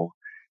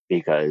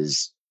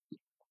 because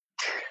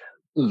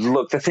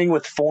look, the thing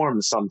with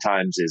forms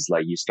sometimes is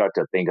like you start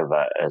to think of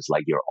it as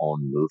like your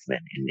own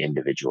movement and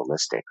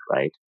individualistic,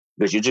 right?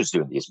 Because you're just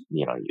doing these,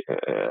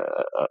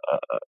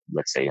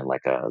 let's say in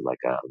like a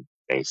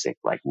basic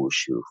like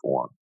Wushu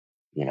form,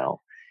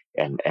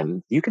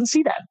 And you can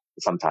see that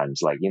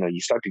sometimes, like,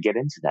 you start to get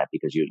into that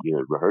because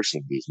you're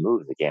rehearsing these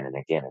moves again and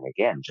again and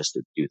again just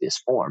to do this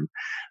form.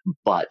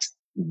 But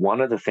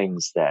one of the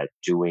things that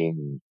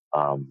doing,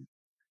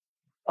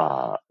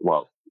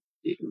 well,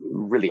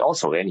 really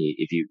also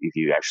if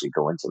you actually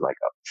go into like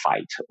a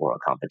fight or a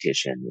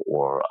competition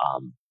or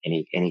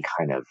any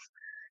kind of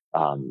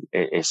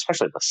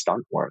especially the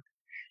stunt work,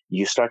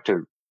 you start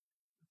to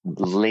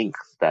link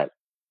that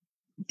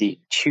the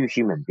two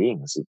human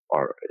beings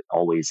are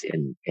always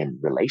in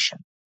relation.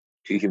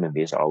 Two human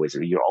beings are always,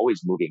 you're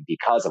always moving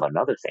because of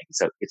another thing.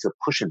 So it's a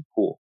push and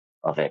pull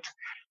of it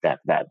that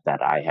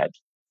I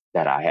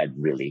had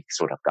really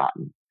sort of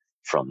gotten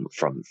from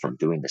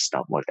doing the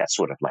stunt work, that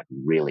sort of like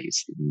really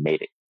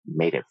made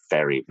it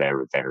very,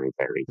 very, very,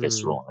 very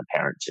visceral and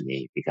apparent to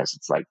me, because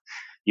it's like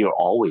you're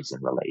always in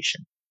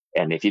relation.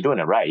 And if you're doing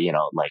it right,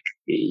 like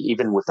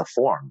even with the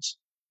forms,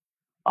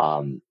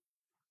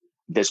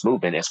 this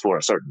movement is for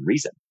a certain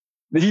reason.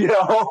 So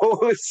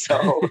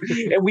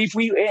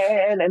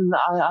and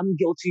I'm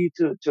guilty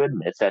to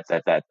admit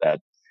that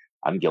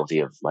I'm guilty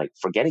of like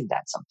forgetting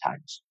that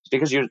sometimes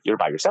because you're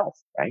by yourself,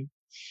 right?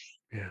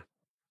 Yeah.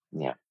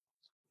 Yeah.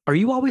 Are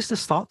you always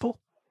this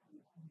thoughtful?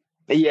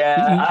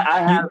 Yeah,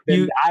 I have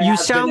been. You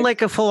sound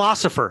like a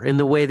philosopher in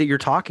the way that you're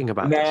talking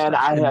about this Man,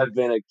 stuff. I have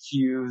been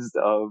accused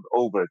of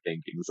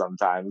overthinking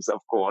sometimes, of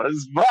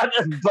course, but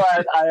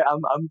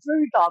I'm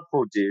very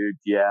thoughtful, dude.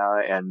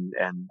 Yeah, and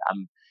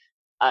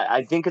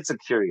I think it's a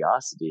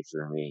curiosity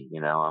for me.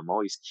 I'm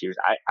always curious.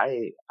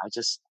 I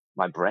just,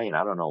 my brain,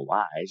 I don't know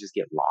why, I just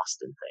get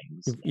lost in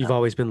things. You've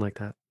always been like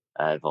that.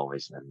 I've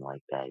always been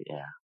like that.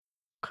 Yeah.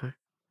 Okay.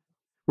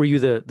 Were you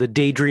the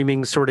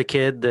daydreaming sort of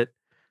kid that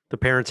the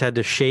parents had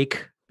to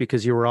shake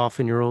because you were off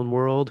in your own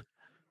world,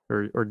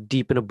 or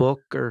deep in a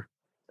book, or?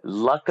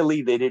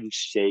 Luckily, they didn't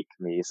shake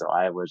me, so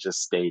I was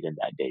just stayed in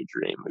that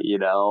daydream.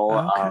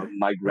 Okay.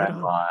 My Right on.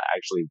 grandma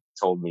actually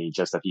told me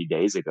just a few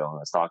days ago when I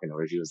was talking to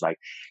her. She was like,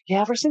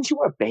 "Yeah, ever since you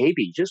were a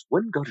baby, you just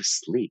wouldn't go to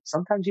sleep.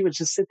 Sometimes you would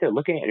just sit there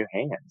looking at your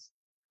hands,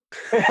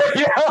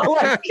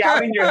 like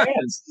counting your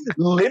hands,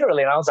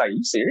 literally." And I was like,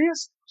 "You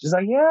serious?" She's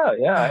like, "Yeah,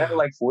 yeah. I had to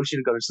like force you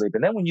to go to sleep,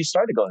 and then when you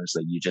started going to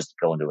sleep, you just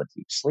go into a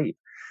deep sleep.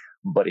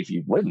 But if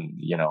you wouldn't,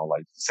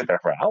 like sit there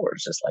for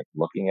hours, just like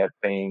looking at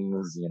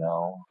things,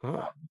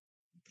 Huh.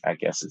 I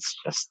guess it's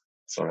just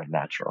sort of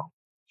natural."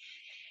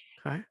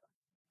 Okay.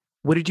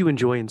 What did you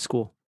enjoy in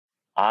school?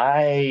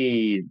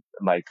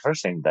 My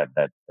first thing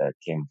that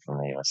came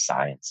from me was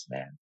science,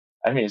 man.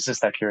 I mean, it's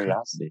just that Okay.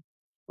 curiosity.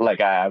 Like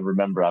I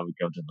remember I would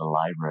go to the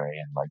library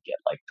and like get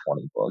like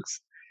 20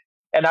 books,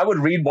 and I would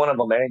read one of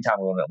them anytime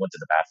when I went to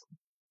the bathroom.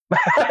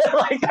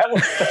 Like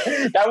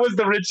that was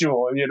the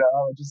ritual, I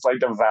would just like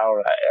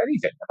devour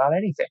anything about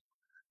anything.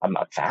 I'm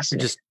You're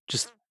fascinated.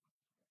 just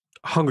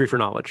hungry for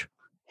knowledge.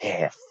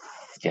 Yeah,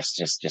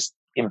 just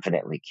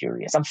infinitely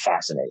curious. I'm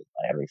fascinated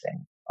by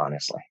everything,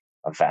 honestly.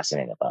 I'm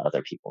fascinated by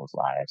other people's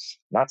lives,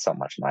 not so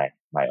much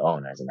my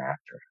own as an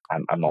actor.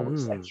 I'm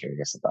always like Mm.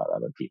 curious about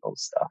other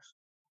people's stuff.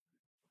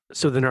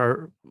 So then,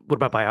 what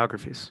about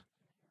biographies?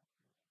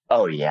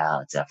 Oh yeah,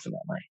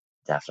 definitely,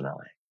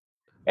 definitely.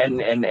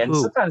 And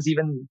Ooh, sometimes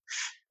even,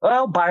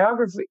 well,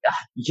 biography.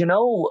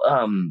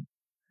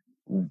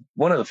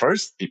 One of the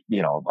first,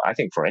 I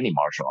think for any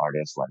martial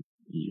artist, like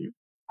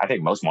I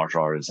think most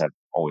martial artists have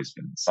always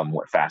been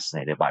somewhat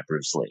fascinated by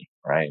Bruce Lee,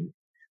 right?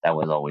 That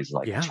was always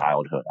like a yeah.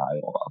 childhood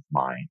idol of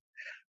mine.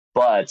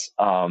 But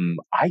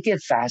I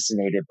get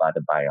fascinated by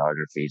the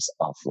biographies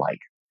of like,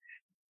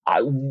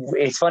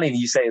 it's funny that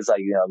you say it's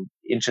like,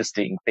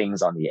 interesting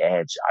things on the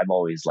edge. I'm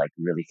always like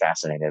really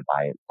fascinated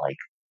by like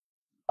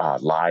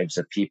lives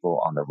of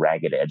people on the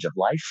ragged edge of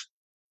life.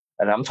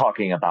 And I'm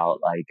talking about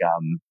like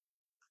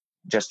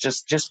just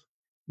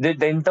they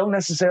don't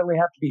necessarily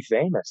have to be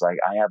famous. Like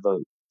I have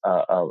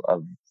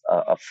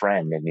a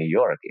friend in New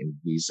York, and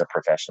he's a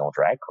professional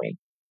drag queen,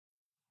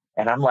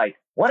 and I'm like,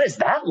 what is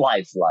that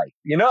life like?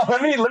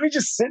 Let me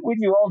just sit with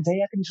you all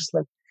day. I can just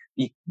like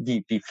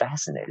be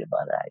fascinated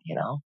by that,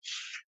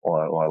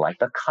 or like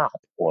the cop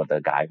or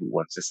the guy who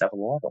works at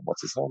 7-Eleven.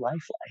 What's his whole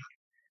life like?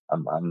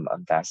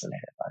 I'm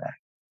fascinated by that.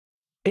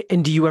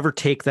 And do you ever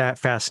take that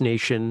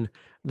fascination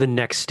the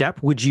next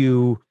step? Would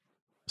you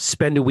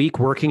spend a week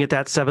working at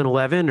that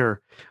 7-Eleven,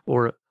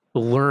 or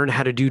learn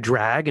how to do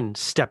drag and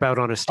step out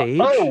on a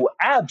stage? Oh,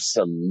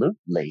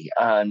 absolutely.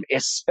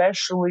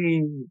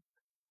 Especially,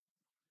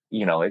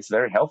 it's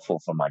very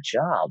helpful for my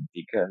job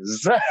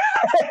because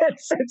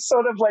it's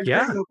sort of like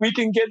Yeah. we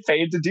can get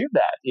paid to do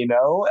that.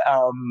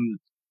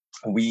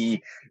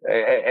 We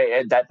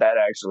that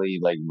actually,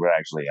 like,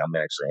 I'm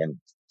actually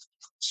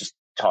just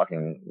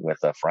talking with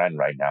a friend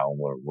right now.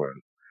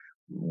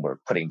 We're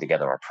putting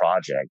together a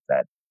project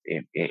that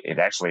it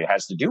actually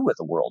has to do with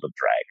the world of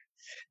drag,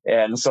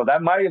 and so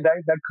that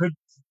could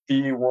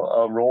be a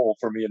role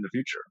for me in the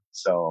future.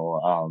 So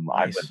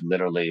Nice.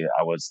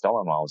 I was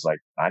telling him, I was like,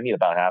 I need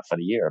about half of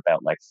the year,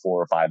 about like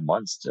 4 or 5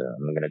 months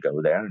I'm going to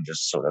go there and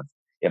just sort of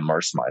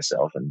immerse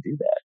myself and do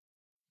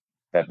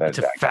that It's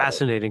a kind of.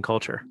 fascinating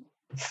culture.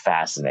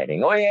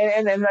 Fascinating. Oh, yeah,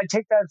 and I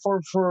take that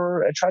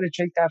I try to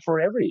take that for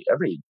every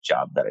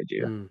job that I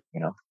do. Mm.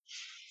 You know,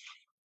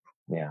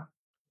 yeah.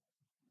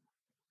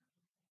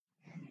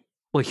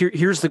 Well,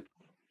 here's the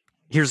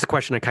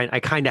question I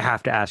kind of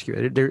have to ask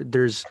you.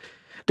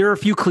 There are a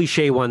few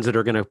cliche ones that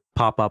are going to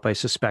pop up, I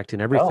suspect,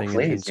 in Oh, everything. And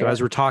please, so yeah.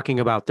 as we're talking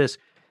about this,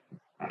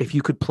 if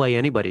you could play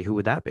anybody, who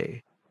would that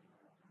be?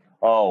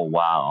 Oh,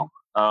 wow.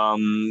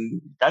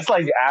 That's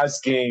like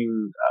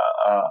asking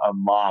a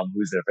mom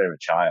who's their favorite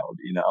child.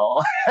 You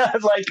know,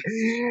 like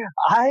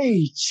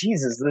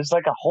Jesus, there's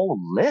like a whole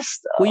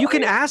list. Well, you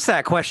can ask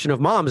that question of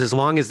moms as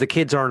long as the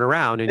kids aren't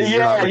around and you're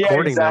not Yeah, yeah,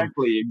 recording them.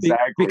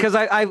 exactly. Because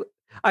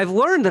I've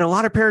learned that a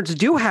lot of parents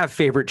do have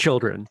favorite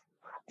children.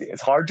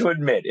 It's hard to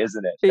admit,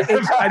 isn't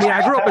it? I mean,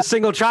 I grew up a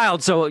single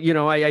child, so you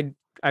know,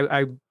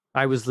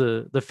 I was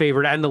the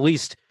favorite and the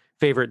least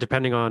favorite,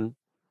 depending on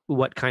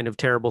what kind of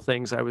terrible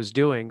things I was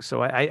doing.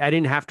 So I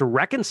didn't have to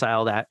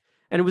reconcile that.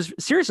 And it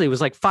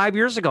was like 5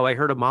 years ago, I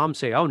heard a mom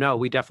say, "Oh no,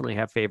 we definitely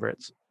have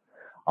favorites."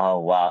 Oh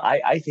wow,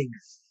 I think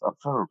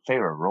for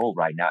favorite role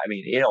right now, I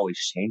mean, it always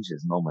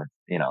changes moment,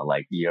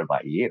 like year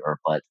by year.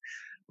 But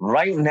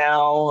right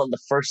now, the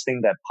first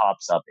thing that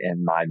pops up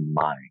in my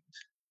mind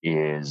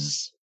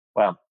is,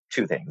 well,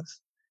 two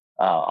things.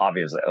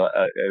 Obviously,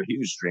 a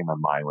huge dream of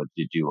mine would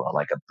be to do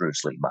like a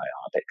Bruce Lee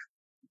biopic.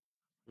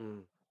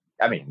 Mm.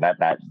 I mean,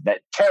 that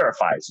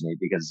terrifies me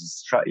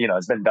because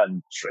it's been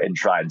done and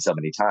tried so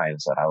many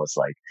times that I was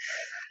like,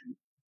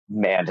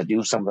 man, to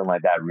do something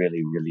like that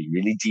really, really,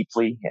 really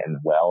deeply and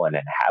well and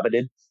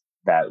inhabited,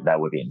 that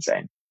would be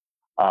insane.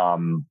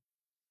 Um,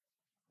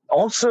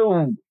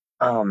 also,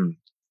 um,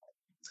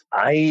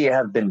 I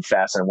have been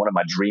fascinated. One of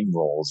my dream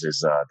roles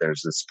is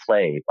there's this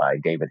play by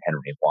David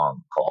Henry Hwang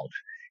called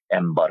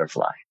M.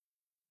 Butterfly.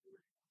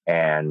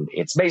 And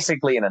it's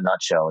basically, in a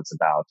nutshell, it's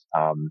about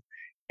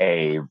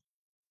a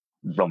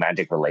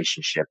romantic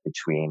relationship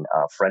between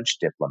a French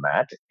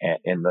diplomat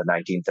in the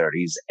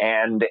 1930s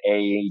and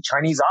a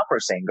Chinese opera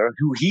singer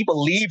who he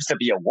believes to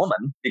be a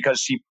woman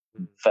because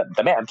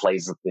the man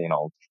plays,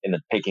 in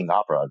the Peking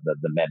opera,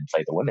 the men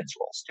play the women's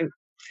roles too.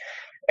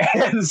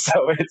 And so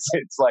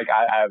it's like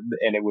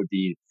and it would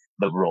be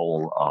the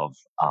role of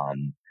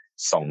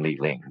Song Li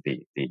Ling,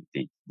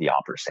 the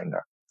opera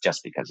singer,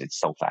 just because it's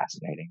so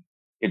fascinating.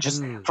 It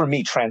just, for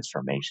me,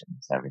 transformation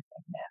is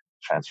everything, man.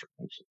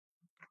 Transformation.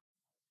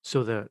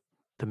 So the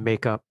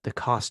makeup, the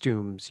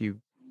costumes, you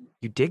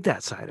dig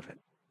that side of it.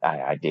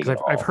 I dig it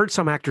all. I've heard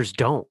some actors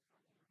don't.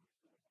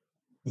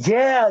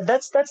 Yeah,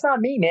 that's not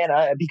me, man.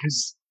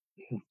 Because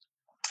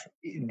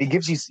it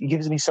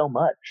gives me so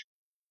much.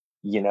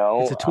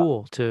 It's a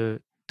tool to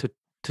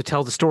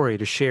tell the story,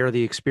 to share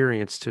the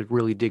experience, to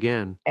really dig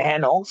in.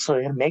 And also,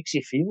 it makes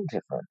you feel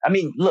different. I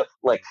mean, look,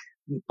 like,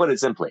 put it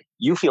simply,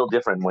 you feel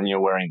different when you're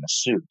wearing a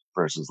suit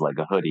versus like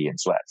a hoodie and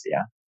sweats.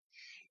 Yeah,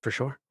 for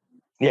sure.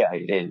 Yeah,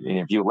 and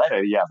if you let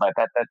it, yeah, but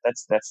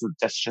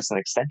that's just an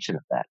extension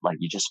of that. Like,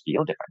 you just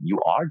feel different. You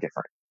are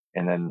different,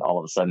 and then all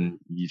of a sudden,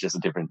 you're just a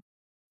different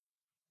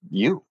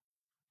you.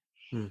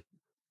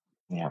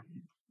 Yeah.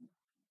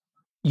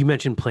 You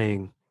mentioned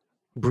playing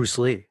Bruce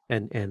Lee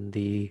and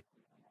the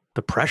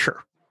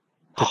pressure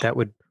that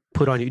would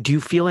put on you. Do you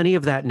feel any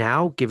of that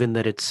now, given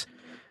that it's,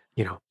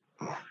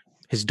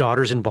 his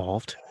daughter's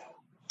involved,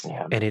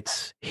 and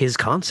it's his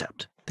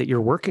concept that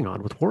you're working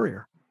on with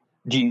Warrior?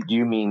 Do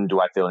you mean, do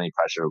I feel any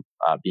pressure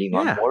being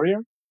on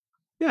Warrior?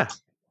 Yeah.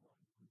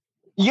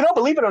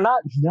 Believe it or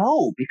not,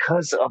 no,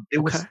 because it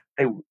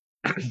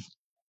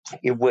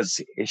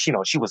was, she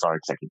was our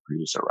executive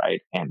producer,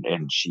 right?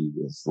 And she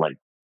is like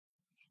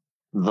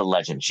the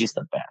legend. She's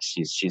the best.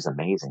 She's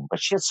amazing, but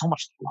she had so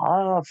much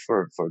love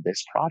for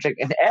this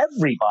project, and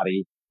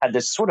everybody had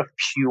this sort of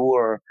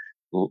pure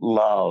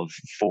love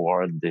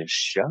for this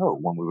show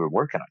when we were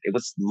working on it. It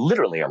was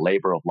literally a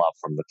labor of love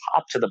from the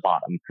top to the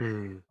bottom.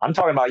 I'm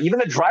talking about even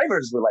the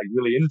drivers were like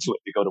really into it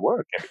to go to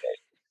work every day.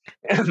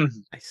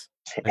 Nice.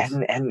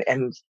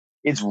 And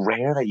it's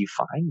rare that you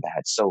find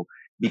that. So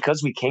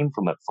because we came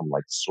from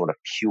like sort of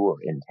pure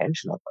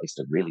intentional place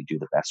to really do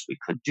the best we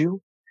could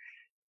do,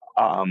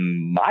 I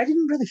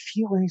didn't really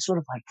feel any sort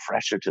of like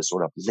pressure to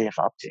sort of live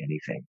up to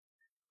anything.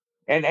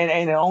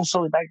 And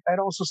also that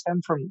also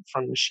stemmed from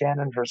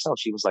Shannon herself.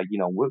 She was like,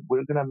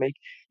 we're gonna make,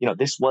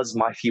 this was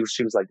my future.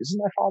 She was like, this is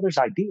my father's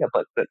idea,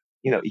 but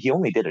he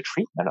only did a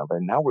treatment of it,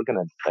 and now we're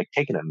gonna like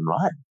take it and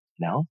run,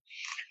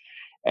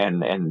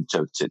 and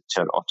to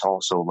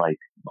also like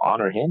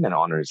honor him and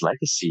honor his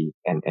legacy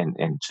and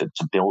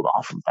to build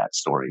off of that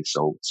story.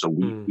 So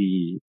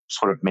we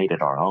sort of made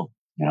it our own,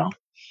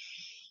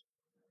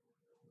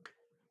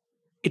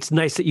 It's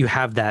nice that you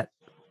have that,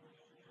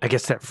 I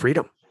guess, that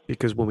freedom,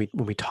 because when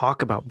we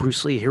talk about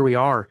Bruce Lee, here we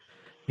are,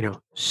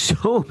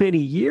 so many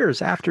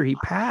years after he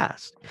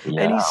passed,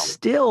 and he's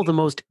still the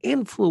most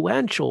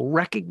influential,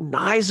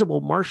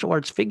 recognizable martial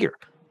arts figure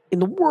in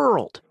the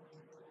world.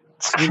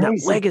 I mean,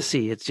 that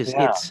legacy, it's just,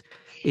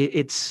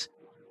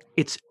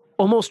 it's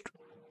almost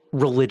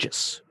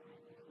religious.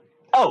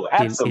 Oh,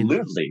 in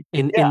absolutely.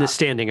 in the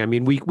standing. I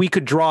mean, we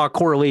could draw a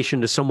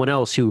correlation to someone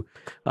else who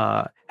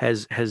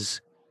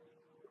has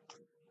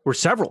or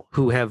several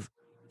who have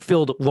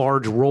filled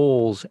large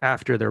roles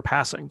after their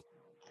passing.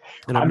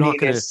 And I'm not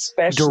going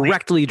to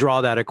directly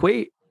draw that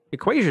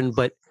equation,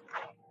 but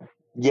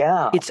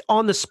it's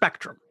on the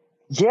spectrum.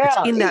 Yeah,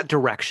 it's in that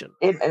direction.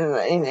 And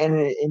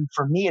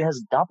for me, it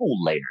has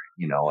double layer.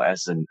 You know,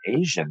 as an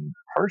Asian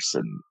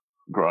person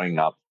growing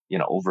up, you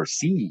know,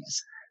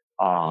 overseas,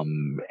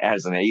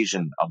 as an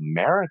Asian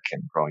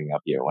American growing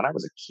up here, when I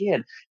was a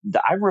kid,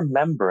 I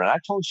remember, and I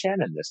told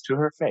Shannon this to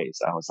her face.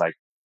 I was like,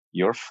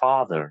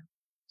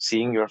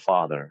 seeing your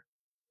father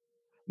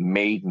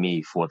made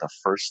me for the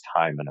first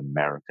time in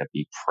America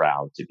be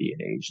proud to be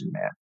an Asian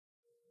man.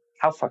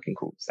 How fucking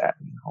cool is that?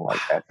 You know,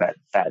 like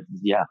that,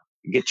 yeah.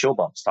 You get chill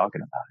bumps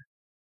talking about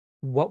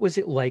it. What was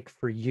it like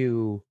for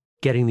you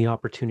getting the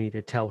opportunity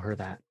to tell her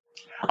that?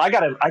 I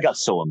got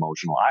so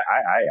emotional.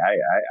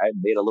 I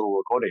made a little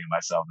recording of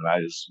myself, and I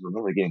just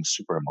remember getting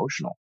super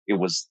emotional. It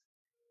was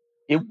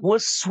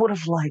sort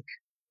of like,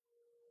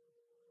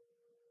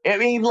 I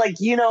mean, like,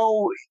 you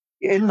know,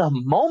 in the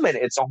moment,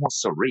 it's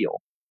almost surreal.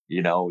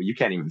 You know, you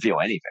can't even feel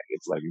anything.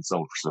 It's like, it's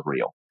so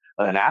surreal.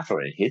 But then after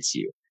it hits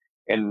you,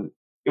 and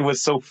it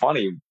was so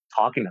funny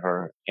talking to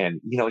her,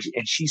 and, you know,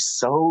 and she's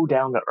so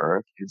down to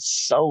earth and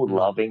so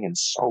loving and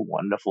so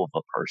wonderful of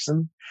a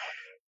person.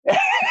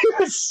 It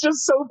was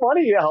just so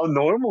funny how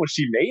normal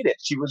she made it.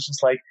 She was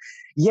just like,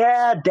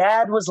 yeah,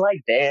 dad was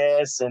like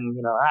this, and,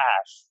 you know,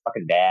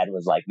 fucking dad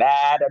was like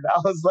that. And I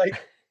was like,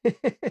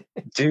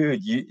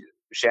 dude,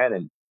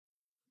 Shannon,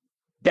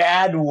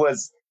 dad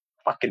was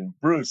fucking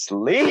Bruce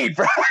Lee,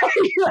 bro.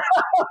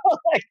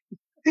 Like,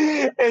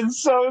 and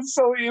so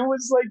it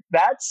was like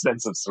that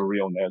sense of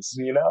surrealness,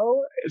 you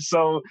know?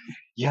 So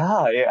yeah,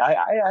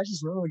 I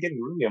just remember getting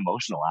really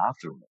emotional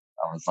afterward.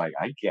 I was like,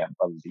 I can't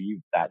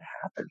believe that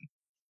happened.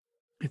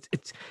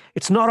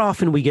 It's not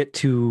often we get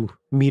to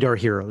meet our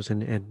heroes,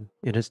 and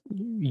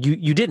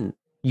you didn't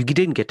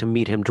get to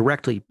meet him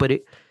directly, but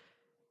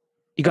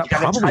you got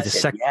probably the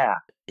second. Yeah.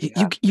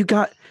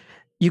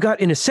 You got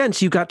in a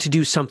sense, you got to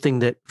do something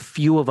that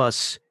few of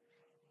us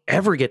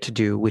ever get to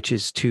do, which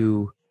is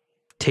to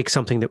take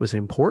something that was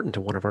important to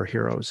one of our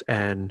heroes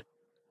and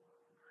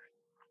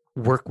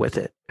work with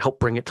it, help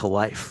bring it to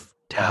life,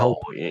 to help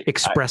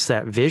express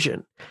that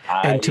vision,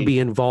 and to be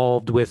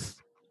involved with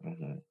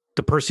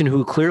the person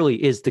who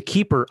clearly is the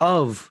keeper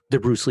of the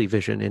Bruce Lee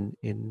vision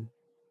in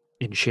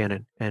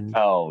Shannon. And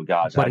oh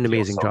gosh, what an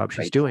amazing job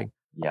she's doing.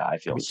 Yeah, I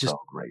feel so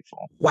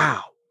grateful.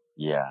 Wow.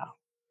 Yeah.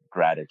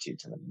 Gratitude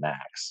to the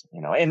max,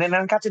 you know, and then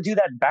I got to do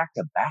that back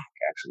to back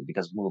actually,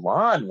 because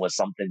Mulan was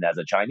something that as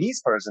a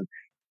Chinese person,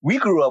 we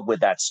grew up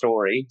with that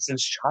story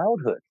since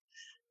childhood.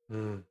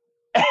 To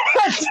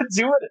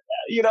do it,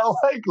 you know,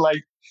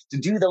 like to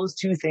do those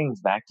two things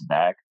back to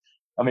back.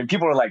 I mean,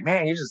 people are like,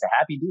 man, you're just a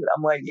happy dude.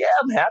 I'm like, yeah,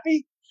 I'm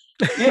happy.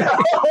 You know,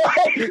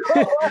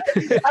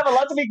 I have a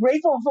lot to be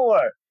grateful for.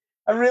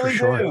 I really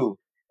do.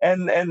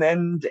 And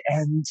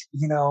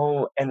you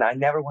know, and I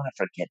never want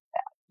to forget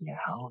that, you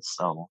know,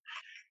 so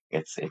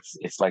it's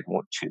like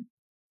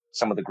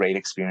some of the great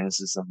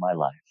experiences of my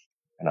life,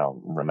 and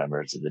I'll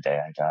remember it to the day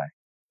I die.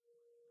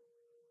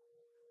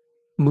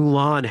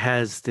 Mulan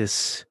has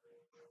this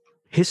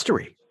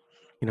history,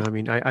 you know. I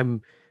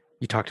mean,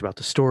 you talked about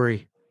the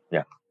story,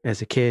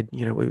 as a kid,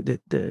 you know,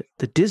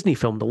 the Disney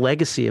film, the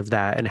legacy of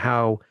that, and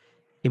how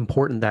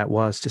important that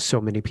was to so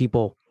many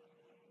people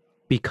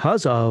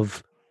because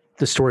of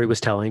the story it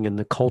was telling and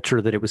the culture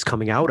that it was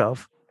coming out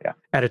of.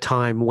 At a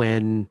time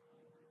when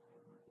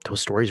those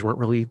stories weren't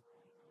really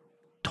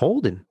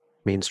told in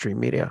mainstream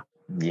media.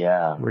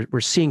 Yeah.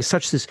 We're seeing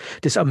such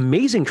this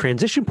amazing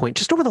transition point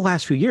just over the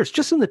last few years.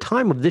 Just in the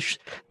time of this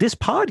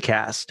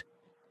podcast,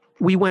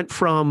 we went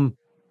from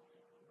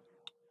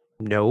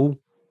no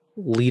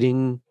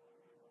leading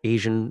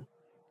Asian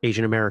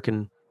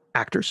American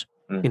actors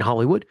in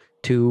Hollywood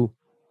to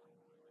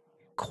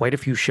quite a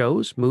few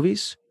shows,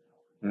 movies.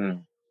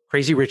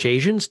 Crazy Rich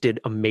Asians did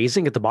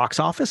amazing at the box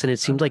office, and it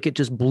seemed like it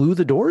just blew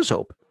the doors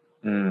open.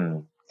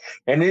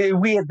 And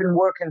we have been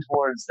working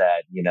towards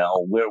that, you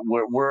know.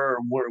 We're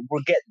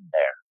getting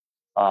there.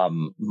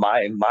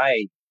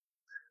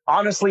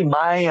 Honestly,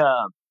 my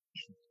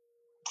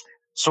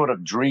sort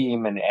of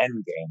dream and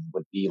end game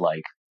would be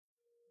like,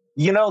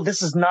 you know,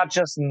 this is not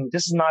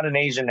an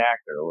Asian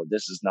actor, or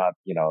this is not,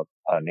 you know,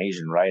 an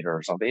Asian writer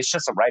or something. It's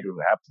just a writer who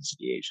happens to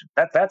be Asian.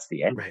 That's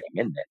the end game,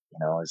 isn't it? You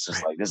know, it's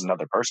just like, this is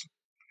another person.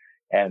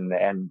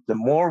 And the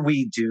more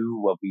we do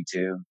what we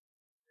do,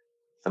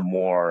 the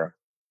more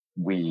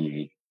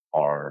we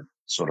are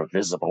sort of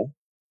visible,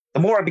 the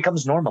more it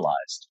becomes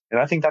normalized. And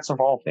I think that's of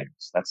all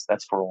things.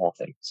 That's for all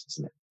things,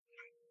 isn't it?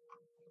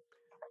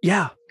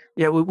 Yeah.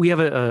 We have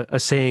a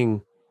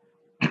saying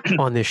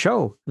on this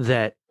show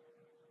that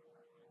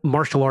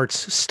martial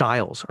arts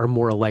styles are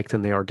more alike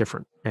than they are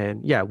different.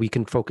 And yeah, we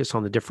can focus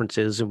on the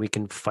differences, and we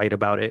can fight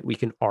about it. We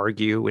can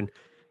argue and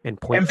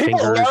point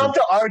fingers. And people love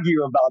to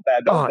argue about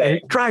that, don't they? And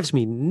it drives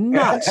me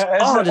nuts.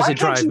 Does it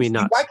drive me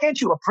nuts? Why can't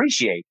you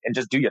appreciate and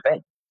just do your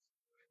thing?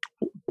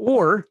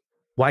 Or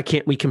why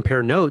can't we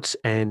compare notes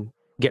and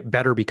get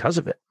better because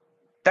of it?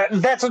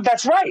 That's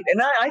right.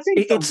 And I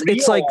think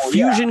it's like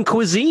fusion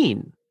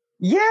cuisine.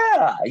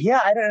 Yeah.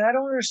 I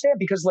don't understand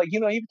because like, you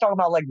talk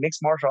about like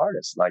mixed martial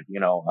artists, like,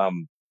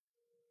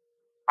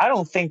 I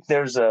don't think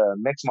there's a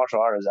mixed martial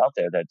artist out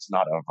there that's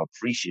not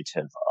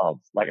appreciative of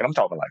like, I'm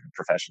talking like a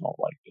professional,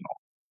 like,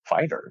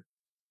 fighter.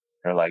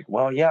 They're like,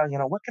 well, yeah,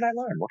 what can I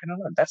learn? What can I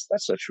learn? That's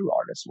a true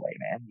artist way,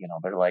 man.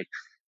 They're like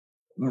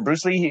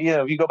Bruce Lee,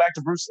 if you go back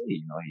to Bruce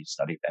Lee, he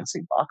studied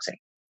fencing, boxing,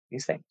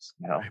 these things,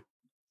 Right.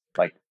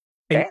 like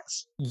and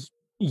dance.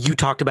 You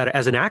talked about it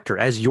as an actor,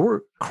 as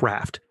your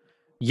craft.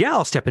 Yeah,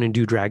 I'll step in and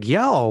do drag.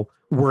 Yeah, I'll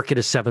work at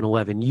a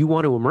 7-Eleven. You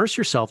want to immerse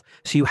yourself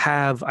so you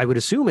have, I would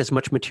assume, as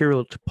much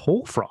material to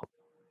pull from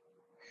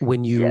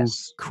when you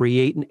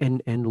create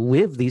and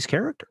live these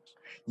characters.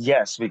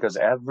 Yes, because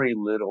every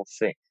little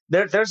thing.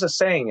 There's a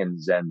saying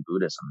in Zen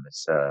Buddhism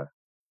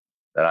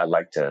that I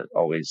like to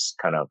always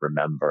kind of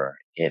remember.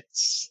 It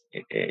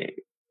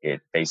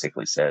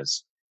basically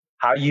says,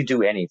 how you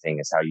do anything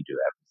is how you do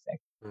everything.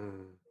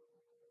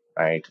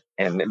 Right.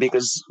 And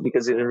because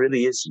it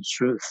really is the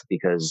truth,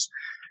 because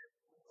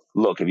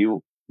look,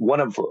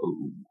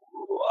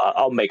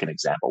 I'll make an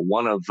example.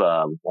 One of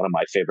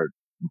my favorite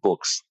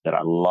books that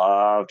I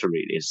love to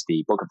read is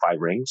the Book of Five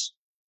Rings,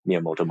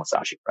 Miyamoto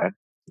Musashi, right?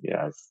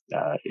 Yeah.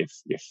 If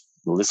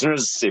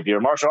listeners, if you're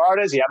a martial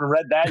artist, you haven't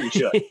read that, you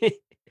should.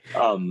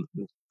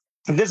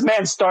 This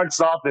man starts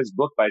off his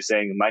book by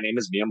saying, my name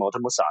is Miyamoto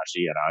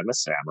Musashi and I'm a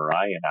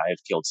samurai and I have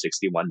killed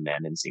 61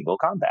 men in single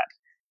combat.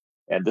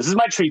 And this is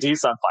my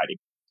treatise on fighting.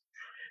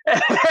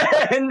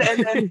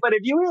 But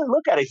if you really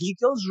look at it, he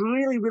goes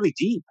really, really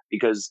deep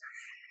because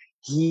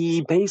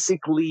he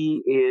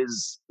basically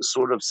is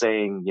sort of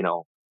saying,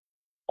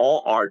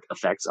 all art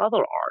affects other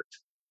art.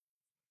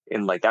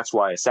 And like, that's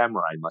why a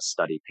samurai must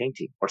study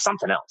painting or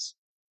something else.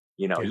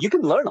 You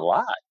can learn a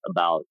lot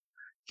about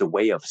the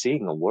way of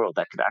seeing a world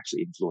that could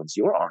actually influence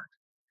your art.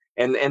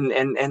 And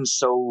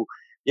so,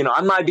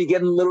 I might be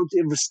getting a little,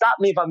 stop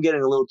me if I'm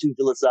getting a little too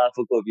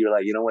philosophical. If you're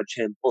like, you know what,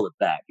 Chen, pull it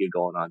back. You're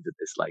going on to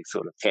this like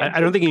sort of tangent. I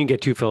don't think you can get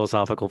too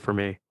philosophical for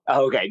me.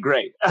 Okay,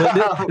 great.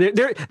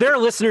 there are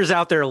listeners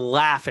out there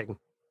laughing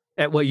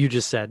at what you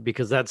just said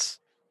because this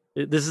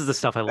is the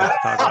stuff I love to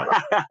talk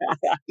about.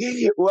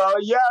 Well,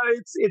 yeah,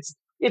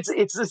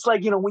 it's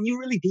like, when you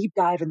really deep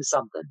dive into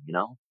something,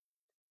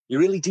 you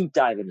really deep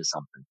dive into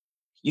something,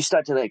 you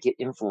start to like get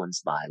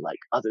influenced by like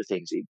other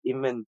things,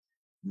 even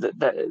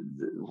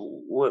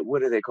what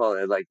do they call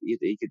it? Like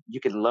you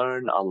can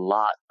learn a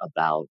lot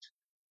about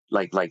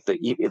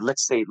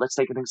let's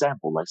take an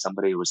example. Like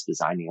somebody was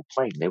designing a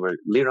plane.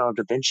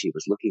 Leonardo da Vinci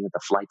was looking at the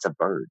flights of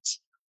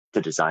birds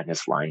to design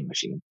his flying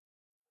machine,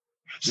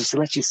 just to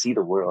let you see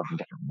the world in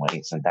different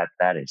ways. And that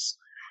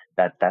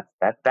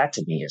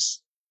to me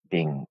is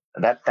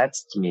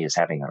to me is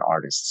having an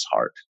artist's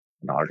heart,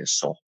 an artist's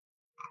soul.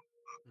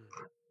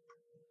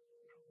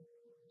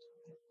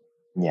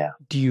 Yeah.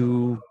 Do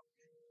you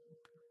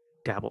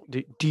dabble?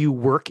 Do you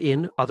work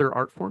in other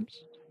art forms?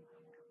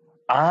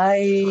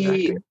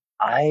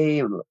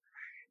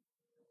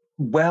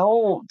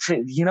 Well,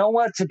 you know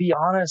what? To be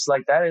honest,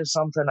 like that is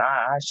something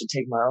I should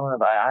take my own.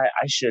 I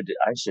should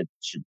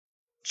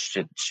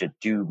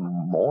do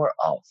more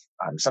of.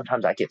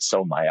 Sometimes I get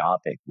so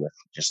myopic with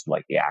just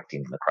like the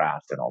acting and the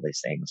craft and all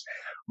these things.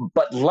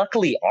 But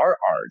luckily, our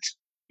art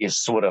is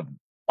sort of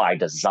by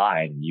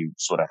design. You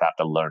sort of have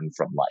to learn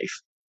from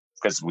life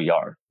because we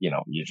are,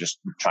 you're just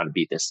trying to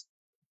be this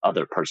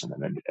other person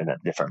in a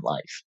different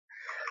life.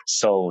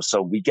 So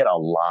we get a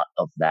lot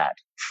of that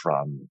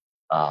from,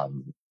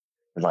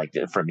 like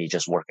for me,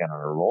 just working on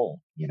a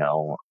role,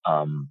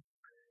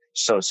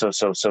 so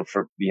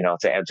for,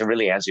 to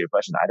really answer your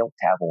question, I don't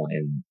dabble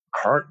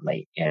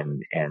currently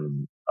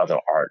in other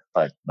art,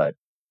 but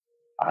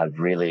I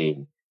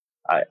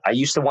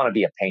used to want to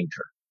be a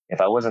painter. If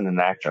I wasn't an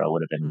actor, I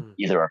would have been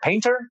either a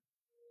painter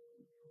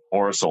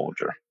or a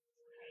soldier.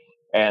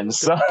 And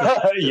so,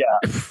 yeah,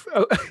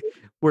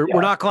 we're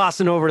not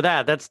glossing over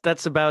that.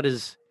 That's about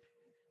as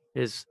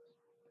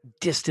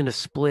distant a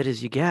split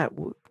as you get.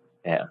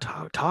 Yeah.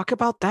 Talk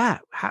about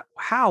that.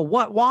 How,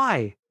 what,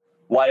 why?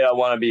 Why do I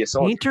want to be a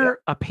soldier?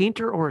 A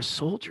painter or a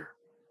soldier?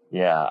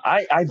 Yeah,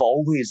 I've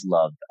always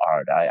loved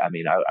art. I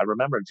mean, I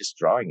remember just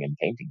drawing and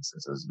painting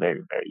since I was very,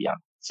 very young.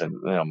 So,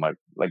 my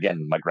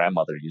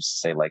grandmother used to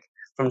say, like,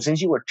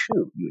 since you were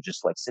 2, you would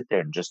just like sit there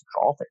and just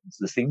draw things,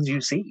 the things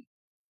you see,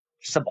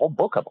 just a whole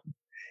book of them.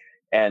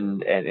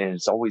 And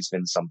it's always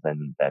been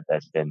something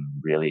that's been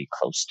really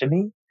close to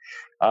me.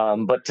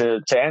 But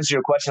to answer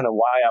your question of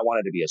why I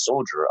wanted to be a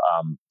soldier,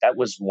 that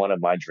was one of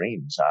my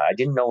dreams. I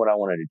didn't know what I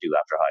wanted to do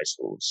after high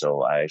school,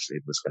 so I actually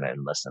was going to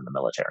enlist in the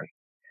military.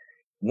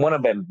 One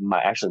of my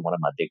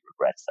big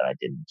regrets that I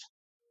didn't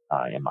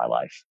in my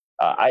life.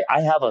 I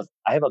have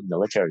a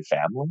military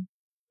family.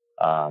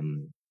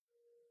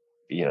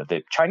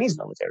 The Chinese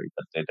military,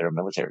 but they're a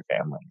military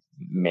family.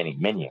 Many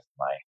of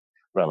my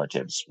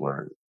relatives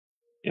were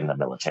in the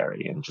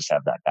military and just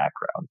have that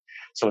background.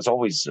 So it's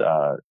always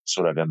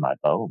sort of in my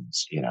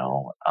bones,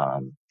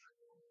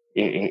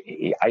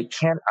 I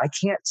can't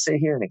sit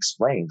here and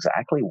explain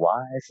exactly why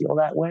I feel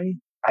that way.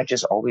 I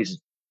just always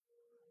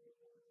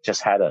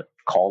just had a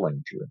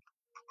calling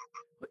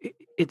to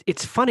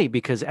It's funny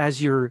because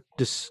as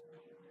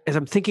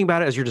I'm thinking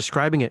about it, as you're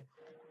describing it,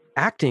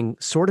 acting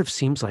sort of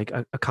seems like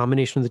a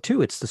combination of the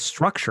two. It's the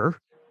structure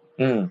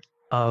it.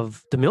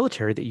 of the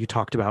military that you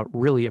talked about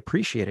really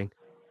appreciating,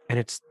 and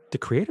it's the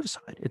creative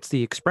side. It's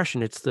the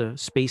expression. It's the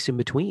space in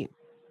between.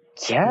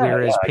 Yeah,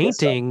 Whereas I guess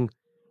so. painting,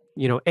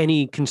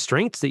 any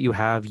constraints that you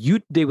have,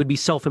 they would be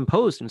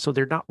self-imposed, and so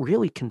they're not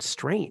really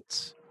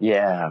constraints.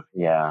 Yeah.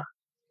 I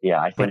But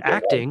think you're right.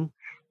 acting,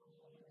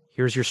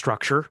 here's your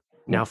structure. Mm.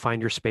 Now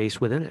find your space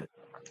within it.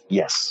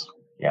 Yes.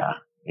 Yeah.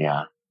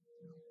 Yeah.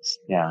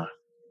 Yeah.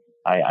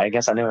 I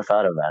guess I never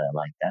thought about it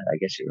like that. I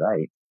guess you're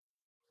right.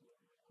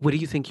 What do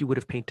you think you would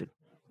have painted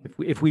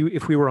if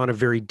we were on a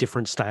very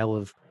different style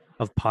of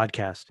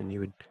podcast, and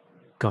you had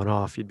gone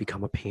off? You'd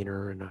become a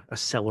painter and a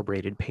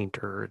celebrated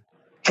painter.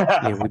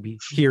 And, we'd be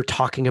here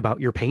talking about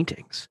your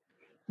paintings.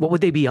 What would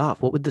they be of?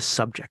 What would the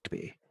subject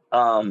be?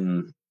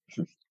 um,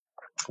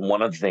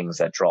 One of the things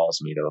that draws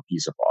me to a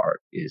piece of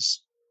art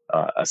is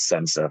a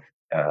sense of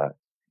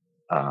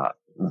uh,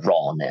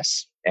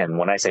 rawness. And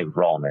when I say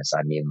rawness,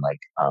 I mean like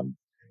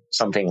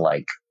something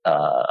like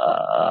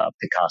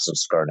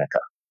Picasso's Guernica.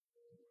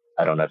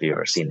 I don't know if you've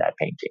ever seen that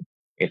painting.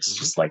 It's Mhm.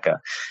 just like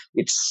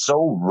it's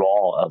so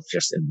raw of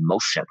just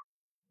emotion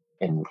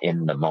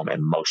in the moment,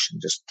 emotion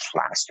just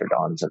plastered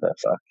onto the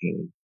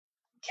fucking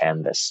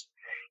canvas.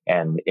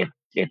 And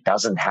it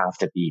doesn't have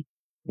to be,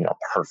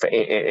 perfect,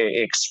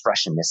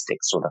 expressionistic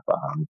sort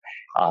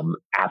of,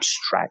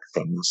 abstract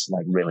things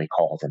like really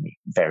call to me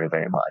very,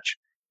 very much.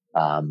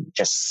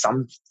 Just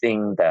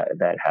something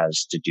that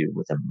has to do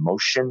with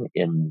emotion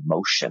in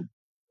motion.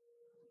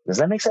 Does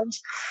that make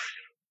sense?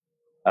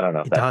 I don't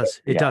know if It that,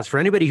 does. It yeah, does. For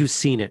anybody who's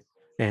seen it,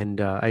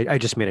 and I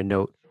just made a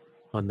note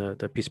on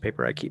the piece of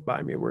paper I keep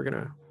by me. We're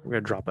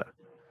gonna drop a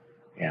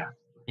yeah.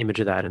 image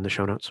of that in the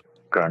show notes.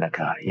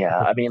 Guernica. Yeah.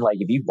 I mean, like,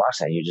 if you watch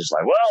that, you're just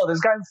like, well, this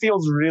guy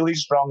feels really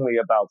strongly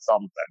about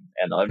something.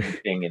 And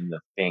everything in the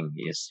thing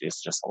is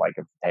just like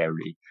a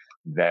very,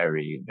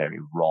 very, very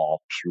raw,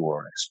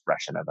 pure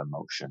expression of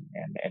emotion.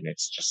 And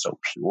it's just so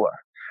pure.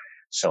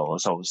 So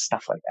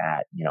stuff like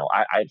that,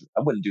 I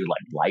wouldn't do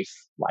like life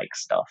like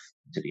stuff,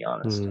 to be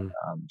honest. Mm.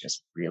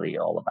 Just really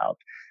all about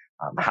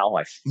how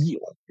I feel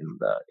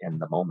in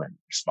the moment,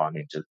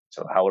 responding to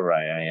however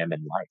I am in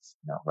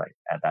life, right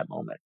at that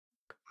moment.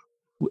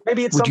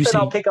 Maybe it's Would you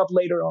something I'll say? pick up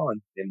later on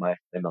in my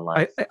I,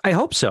 life. I I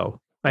hope so.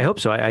 I Yeah.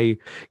 hope so.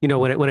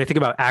 When I think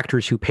about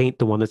actors who paint,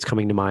 the one that's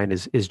coming to mind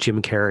is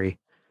Jim Carrey.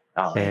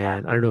 Oh yeah.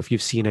 And I don't know if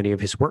you've seen any of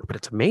his work, but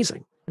it's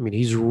amazing. I mean,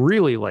 he's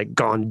really like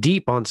gone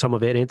deep on some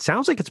of it, and it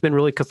sounds like it's been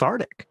really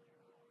cathartic.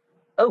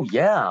 Oh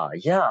yeah.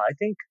 Yeah. I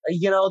think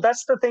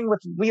that's the thing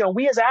with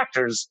we as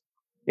actors.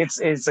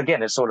 It's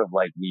again. It's sort of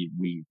like we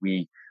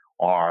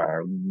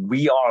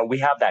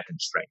have that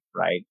constraint,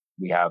 right?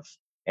 We have,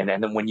 and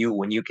then when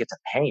you get to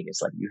paint,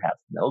 it's like you have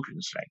no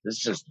constraint. It's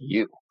just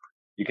you.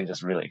 You can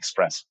just really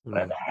express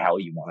whatever Mm. hell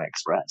you want to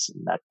express,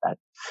 and that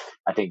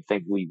I think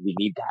we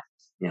need that.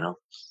 You know.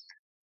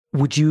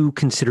 Would you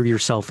consider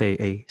yourself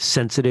a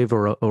sensitive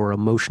or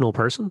emotional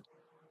person?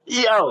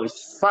 Yo,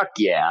 fuck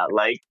yeah.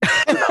 Like,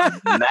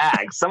 to the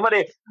max. I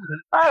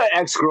had an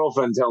ex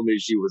girlfriend tell me,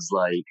 she was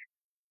like,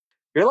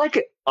 you're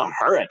like a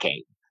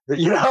hurricane. Like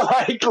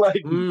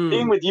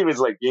being Mm. with you is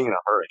like being in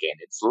a hurricane.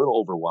 It's a little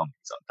overwhelming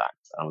sometimes.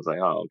 I was like,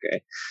 oh,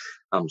 okay.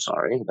 I'm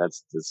sorry.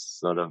 That's just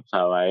sort of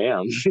how I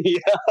am. Yeah.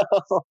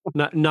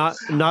 Not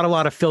a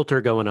lot of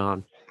filter going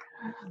on.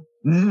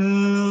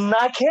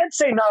 I can't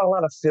say not a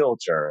lot of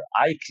filter.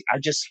 I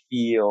just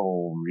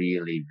feel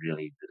really,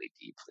 really, really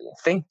deeply and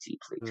think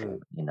deeply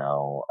too,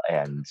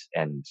 Mm.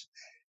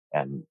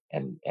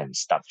 and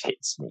stuff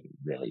hits me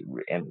really,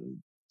 and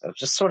I'm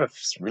just sort of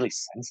really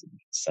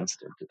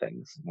sensitive to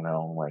things.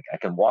 Like I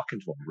can walk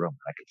into a room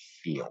and I can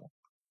feel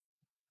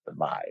the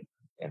vibe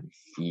and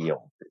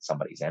feel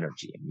somebody's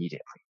energy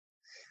immediately,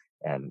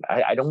 and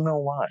I don't know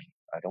why.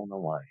 I don't know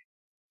why.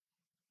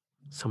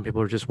 Some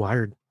people are just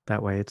wired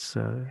that way.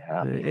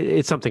 Yeah, maybe.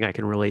 It's something I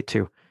can relate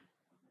to.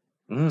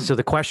 Mm. So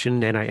the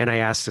question, and I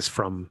asked this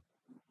from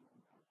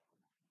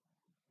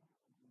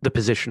the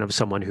position of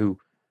someone who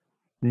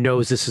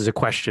knows this is a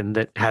question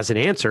that has an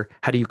answer.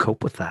 How do you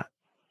cope with that?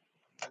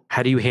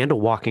 How do you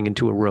handle walking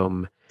into a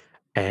room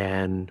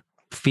and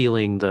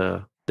feeling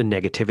the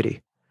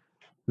negativity,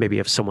 maybe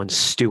of someone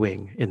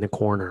stewing in the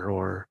corner?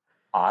 Or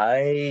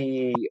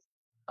I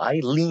I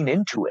lean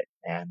into it,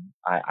 and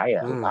I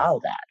Mm. allow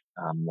that.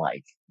 I'm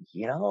like,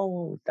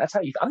 that's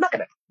how you. I'm not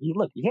gonna.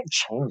 Look. You can't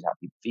change how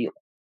you feel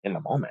in the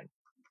moment.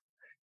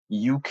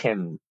 You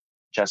can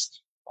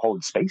just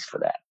hold space for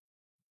that.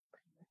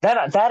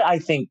 That I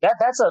think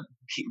that's a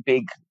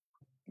big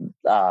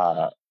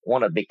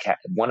one of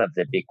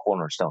the big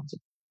cornerstones of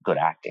good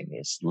acting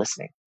is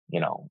listening.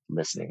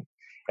 Listening,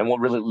 and what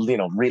really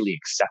really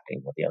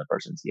accepting what the other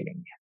person's giving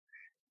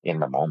you in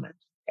the moment,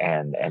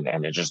 and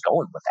just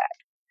going with that.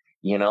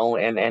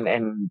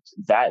 and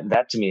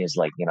that to me is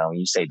like,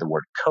 you say the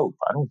word cope.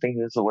 I don't think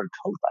there's the word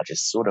cope. I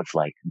just sort of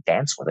like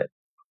dance with it,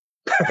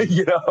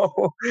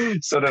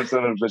 sort of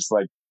just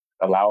like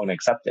allow and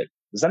accept it.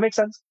 Does that make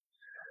sense?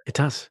 It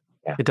does.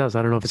 Yeah. It does.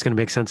 I don't know if it's going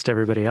to make sense to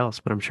everybody else,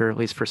 but I'm sure at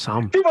least for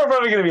some. People are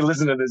probably going to be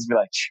listening to this and be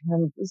like,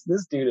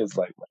 this dude is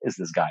like, what is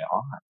this guy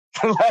on?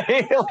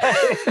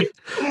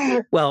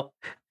 Well,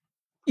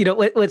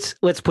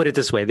 let's put it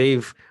this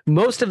way.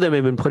 Most of them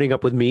have been putting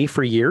up with me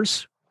for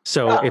years.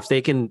 So if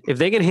they can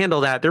handle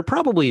that, they're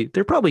probably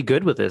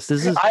good with this.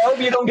 I hope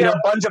you don't get a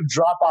bunch of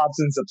drop-offs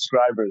in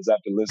subscribers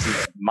after listening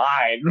to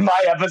my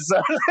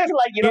episode.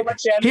 Like, what,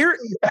 Shannon?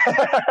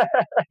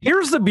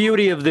 Here's the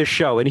beauty of this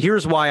show, and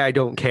here's why I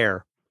don't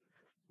care.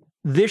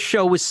 This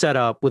show was set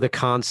up with a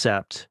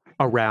concept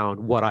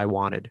around what I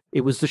wanted.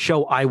 It was the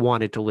show I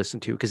wanted to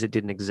listen to because it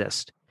didn't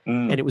exist.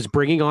 And it was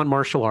bringing on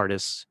martial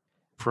artists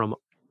from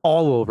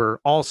all over,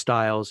 all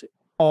styles,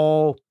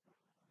 all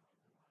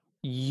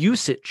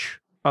usage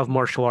of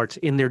martial arts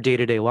in their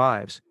day-to-day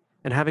lives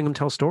and having them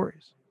tell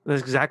stories.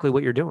 That's exactly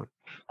what you're doing.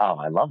 Oh,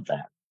 I love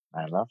that.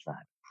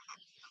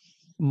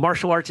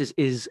 Martial arts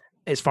is,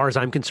 as far as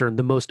I'm concerned,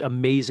 the most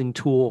amazing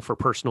tool for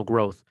personal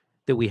growth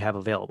that we have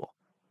available.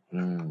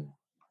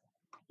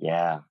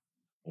 Yeah.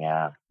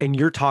 And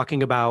you're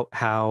talking about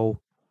how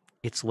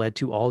it's led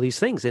to all these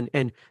things.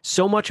 And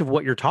so much of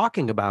what you're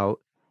talking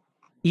about,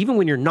 even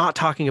when you're not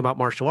talking about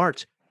martial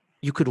arts,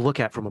 you could look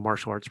at from a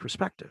martial arts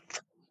perspective.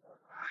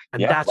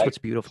 And that's what's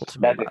beautiful to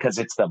me. Because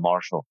it's the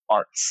martial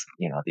arts,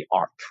 the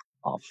art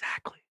of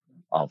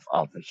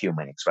the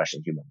human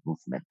expression, human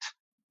movement.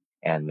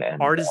 And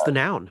art is the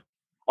noun.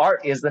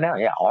 Art is the noun.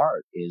 Yeah,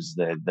 art is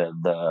the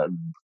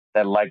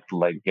like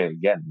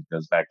again, it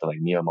goes back to like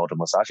Miyamoto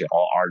Musashi.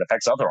 All art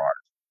affects other art.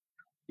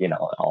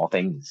 All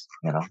things.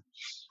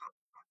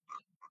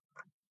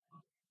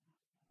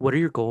 What are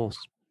your goals?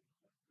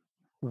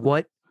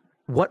 What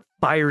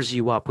fires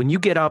you up when you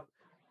get up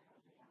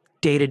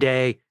day to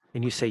day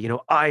and you say,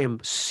 I am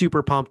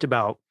super pumped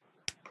about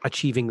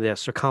achieving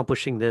this,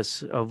 accomplishing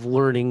this, of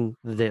learning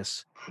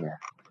this? Yeah.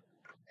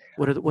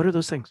 What are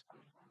those things?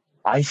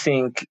 I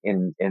think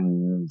in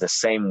the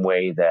same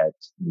way that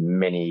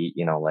many,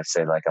 let's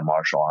say like a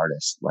martial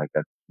artist, like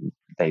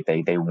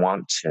they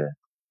want to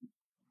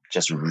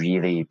just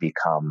really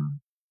become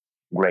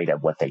great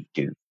at what they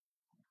do,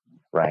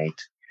 right?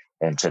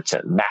 And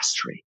to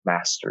mastery.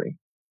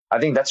 I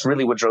think that's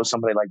really what drove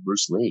somebody like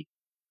Bruce Lee.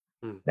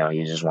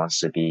 He just wants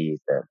to be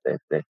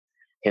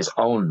his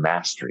own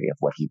mastery of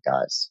what he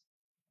does.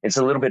 It's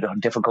a little bit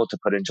difficult to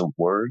put into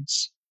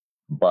words,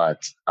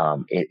 but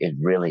it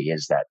really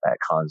is that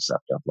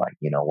concept of like,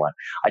 what,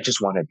 I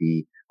just want to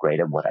be great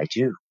at what I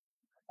do.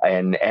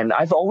 And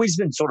I've always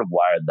been sort of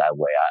wired that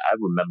way. I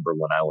remember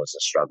when I was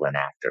a struggling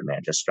actor,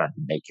 man, just trying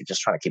to make it,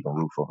 just trying to keep a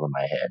roof over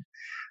my head.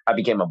 I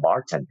became a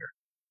bartender,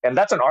 and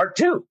that's an art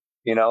too.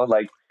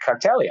 Like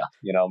Cartelia,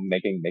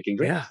 making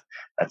drinks. Yeah.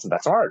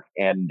 That's art,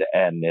 and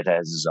it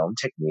has its own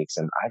techniques.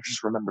 And I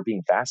just remember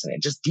being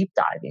fascinated, just deep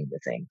diving into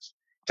things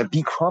to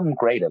become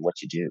great at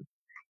what you do,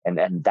 and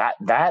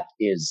that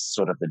is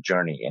sort of the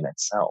journey in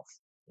itself.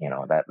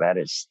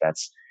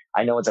 That's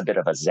I know it's a bit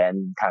of a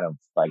Zen kind of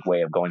like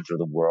way of going through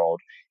the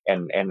world,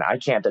 and I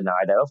can't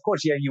deny that. Of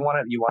course, yeah, you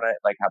want to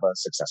like have a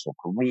successful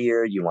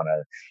career, you want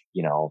to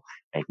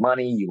make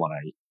money, you want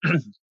to.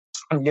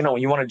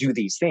 You want to do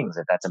these things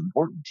if that's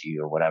important to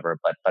you or whatever,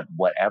 but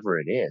whatever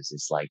it is,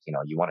 it's like,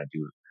 you want to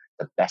do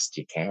the best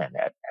you can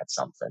at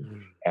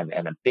something. And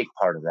a big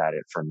part of that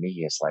for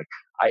me is like,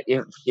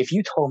 if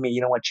you told me,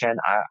 what, Chen,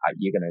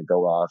 you're going to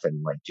go off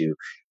and like do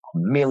a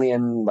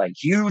million, like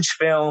huge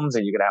films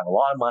and you're going to have a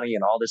lot of money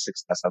and all this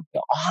success, I'd be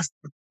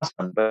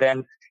awesome. But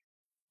then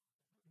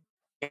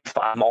if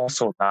I'm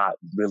also not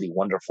really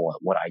wonderful at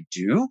what I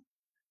do,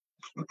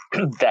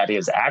 that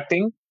is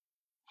acting,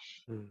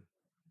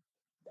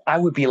 I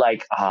would be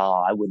like,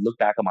 I would look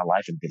back on my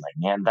life and be like,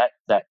 man,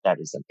 that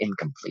is an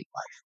incomplete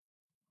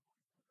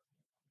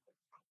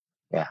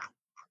life.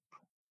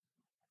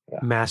 Yeah.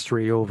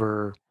 Mastery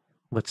over,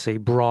 let's say,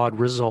 broad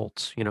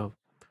results,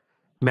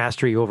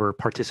 mastery over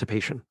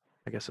participation,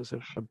 I guess is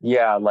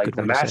like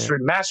the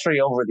mastery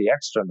over the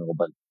external,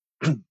 but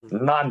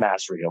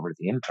non-mastery over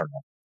the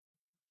internal.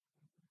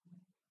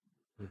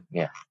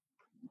 Yeah.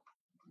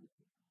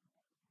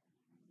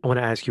 I want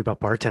to ask you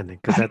about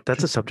bartending because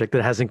that's a subject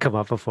that hasn't come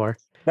up before.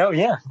 Oh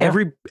yeah.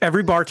 Every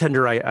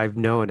bartender I've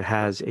known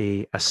has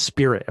a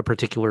spirit, a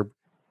particular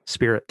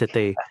spirit that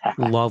they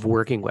love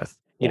working with,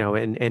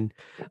 and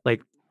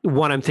like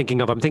one I'm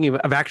thinking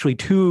of actually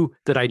two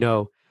that I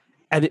know,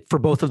 and for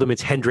both of them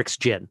it's Hendrick's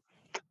gin.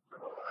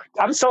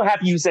 I'm so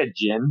happy you said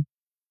gin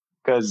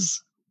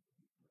because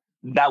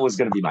that was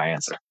going to be my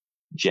answer.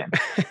 Gin.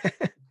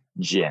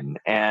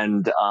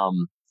 And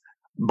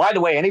by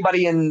the way,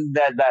 anybody in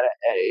that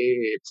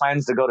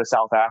plans to go to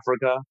South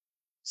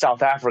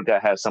Africa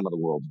has some of the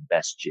world's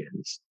best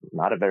gins.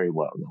 Not a very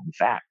well-known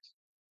fact.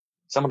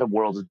 Some of the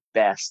world's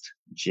best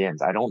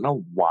gins. I don't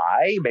know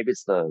why. Maybe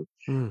it's the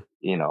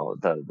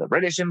the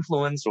British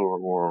influence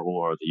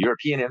or the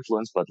European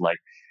influence, but like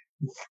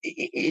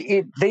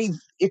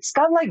it's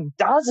got like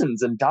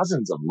dozens and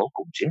dozens of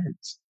local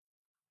gins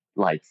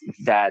like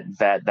that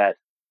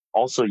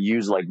also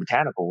use like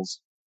botanicals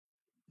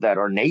that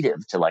are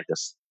native to like the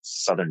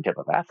southern tip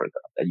of Africa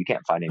that you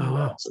can't find Oh,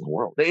 anywhere wow. else in the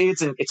world.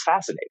 It's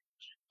fascinating,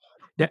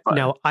 but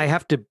Now I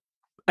have to.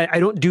 I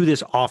don't do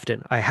this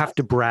often. I have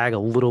to brag a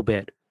little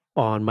bit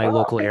on my oh,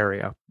 local okay.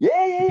 area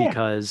Yeah.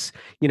 because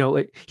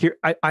here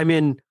I'm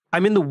in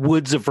the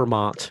woods of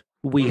Vermont.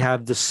 We Mm.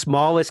 have the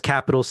smallest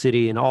capital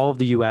city in all of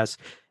the U.S.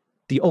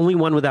 The only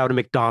one without a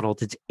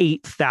McDonald's. It's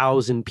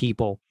 8,000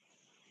 people.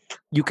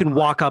 You can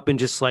walk up and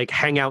just like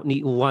hang out and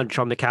eat lunch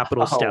on the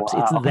Capitol Oh steps.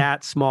 It's wow,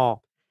 that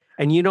small.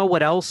 And you know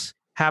what else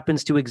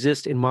happens to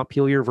exist in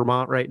Montpelier,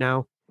 Vermont right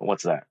now?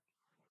 what's that?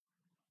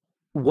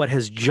 What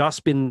has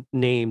just been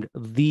named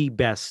the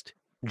best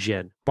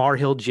gin. Bar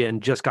Hill Gin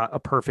just got a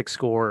perfect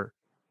score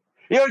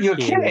You're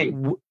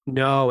kidding. in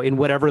in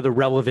whatever the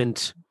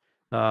relevant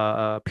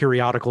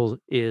periodical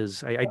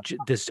is. I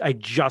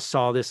just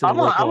saw this in a I'm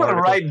local gonna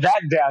article. write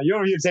that down.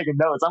 You're here taking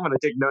notes. I'm gonna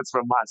take notes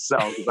for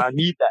myself because I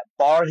need that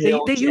Bar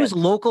Hill They gin. use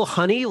local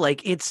honey,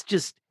 like it's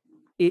just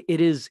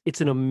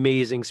it's an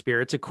amazing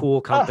spirit. It's a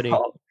cool company,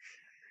 Oh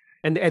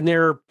and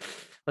they're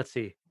let's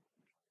see,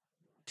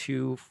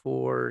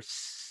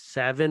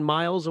 247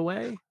 miles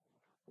away.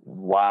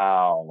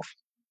 wow,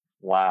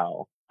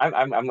 wow.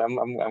 I'm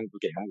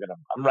okay.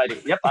 I'm writing.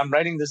 Yep, I'm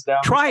writing this down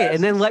Try it as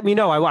and we then let me speak.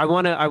 know. I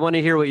want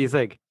to hear what you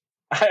think.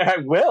 I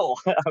will.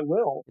 I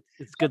will.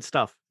 It's good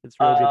stuff. It's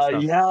real good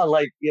stuff. Yeah,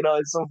 like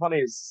it's so funny.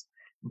 It's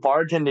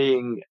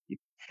bartending.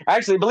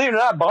 Actually, believe it or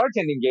not,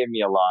 bartending gave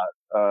me a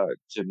lot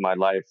to my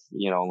life.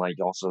 Like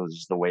also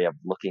just the way of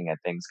looking at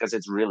things because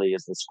it really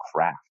is this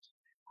craft.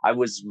 I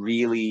was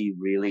really,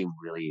 really,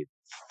 really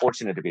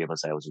fortunate to be able to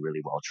say I was really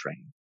well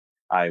trained.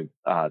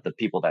 The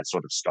people that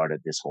sort of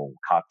started this whole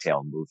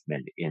cocktail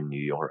movement in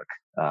New York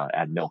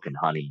at Milk and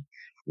Honey,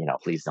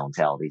 please don't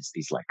tell these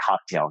like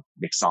cocktail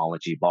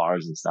mixology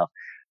bars and stuff.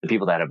 The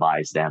people that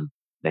advised them,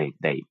 they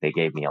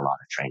gave me a lot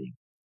of training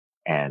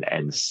and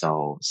Nice.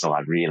 so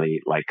I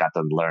really like got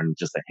to learn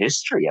just the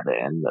history of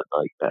it and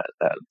the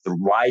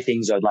why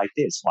things are like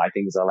this, why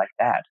things are like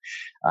that.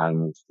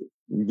 Um,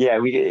 yeah,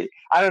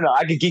 I don't know.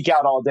 I could geek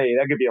out all day.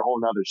 That could be a whole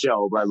nother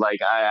show, but like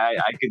I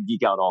could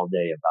geek out all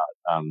day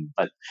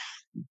about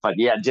but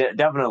yeah,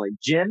 definitely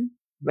gin,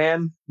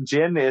 man.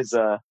 Gin is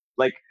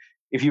like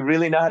if you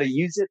really know how to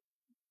use it,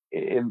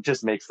 it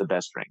just makes the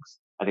best drinks.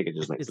 I think it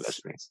just makes the best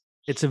It's drinks.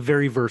 it's a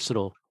very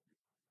versatile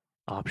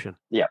option.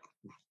 Yeah.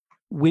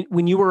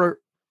 When you were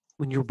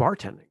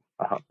bartending,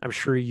 Uh-huh. I'm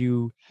sure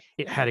you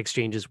had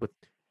exchanges with,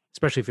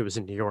 especially if it was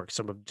in New York,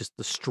 some of just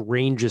the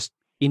strangest,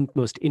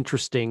 most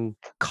interesting,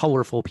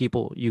 colorful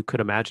people you could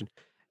imagine.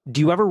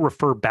 Do you ever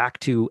refer back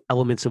to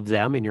elements of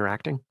them in your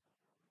acting?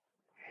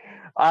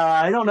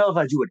 I don't know if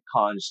I do it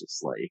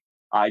consciously.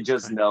 I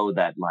just Okay. know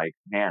that, like,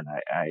 man,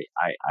 I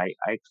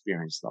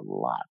experienced a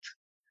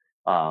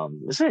lot.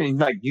 Especially in,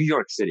 like New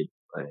York City,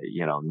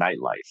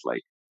 nightlife,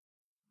 like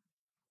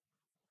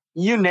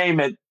you name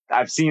it,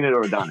 I've seen it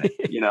or done it.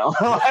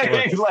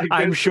 Sure. like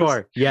I'm there's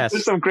sure. there's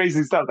Yes. some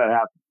crazy stuff that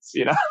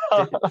happens.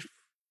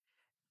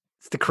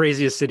 It's the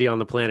craziest city on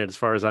the planet, as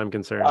far as I'm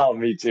concerned. Oh,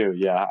 me too.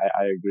 Yeah,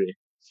 I agree.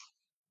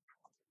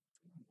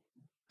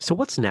 So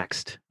what's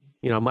next?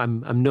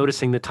 I'm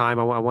noticing the time.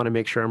 I want to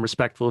make sure I'm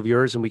respectful of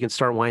yours, and we can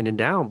start winding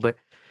down. But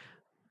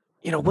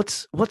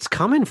what's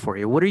coming for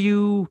you? What are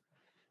you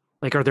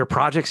like? Are there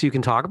projects you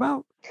can talk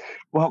about?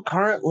 Well,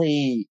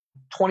 currently,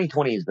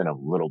 2020 has been a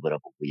little bit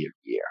of a weird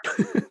year,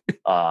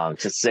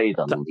 to say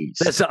the That's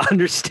least. an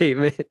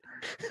understatement.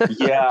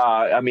 Yeah,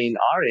 I mean,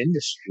 our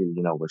industry,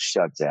 was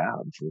shut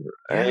down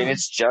I mean, Yeah.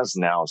 it's just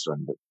now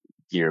starting to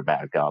gear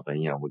back up and,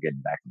 we're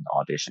getting back into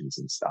auditions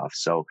and stuff.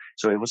 So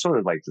it was sort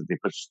of like they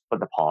put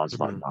the pause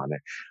button Mhm. on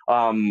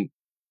it.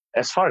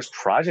 As far as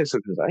projects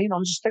are concerned,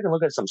 I'm just taking a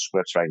look at some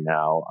scripts right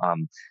now.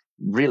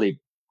 Really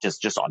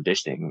just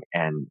auditioning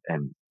and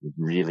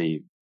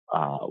really,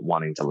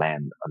 wanting to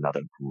land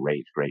another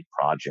great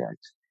project.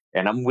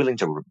 And I'm willing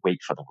to wait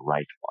for the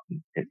right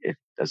one. It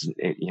doesn't,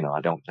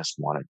 I don't just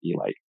want to be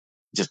like,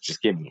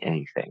 just give me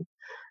anything.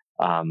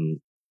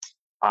 Um,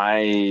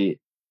 I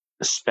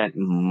spent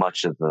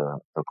much of the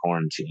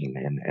quarantine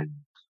and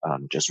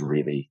just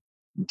really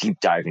deep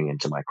diving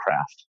into my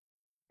craft.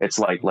 It's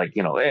like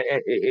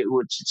it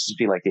would just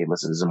be like, hey,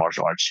 listen, this is a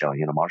martial arts show.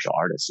 Martial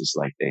artists is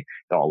like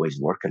they're always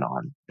working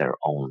on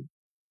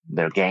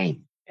their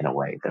game in a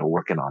way. They're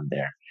working on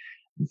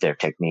their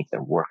technique.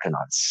 They're working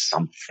on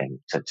something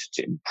to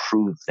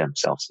improve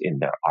themselves in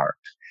their art.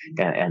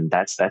 And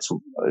that's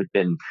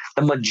been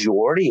the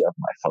majority of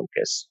my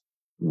focus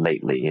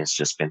lately has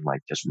just been like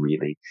just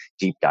really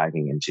deep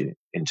diving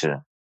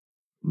into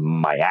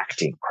my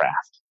acting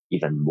craft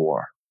even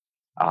more.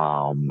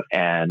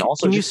 And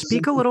also Can you just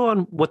speak a little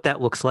on what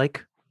that looks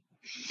like?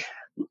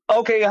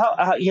 okay,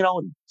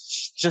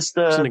 just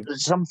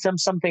Something.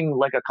 something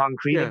like a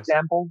concrete Yeah.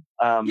 example.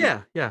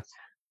 Yeah. Yeah.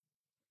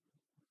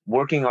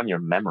 Working on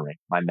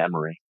my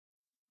memory.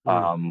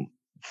 Mm.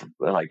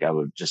 Like I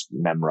would just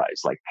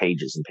memorize like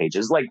pages and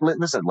pages. Like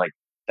listen, like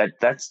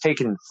that's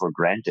taken for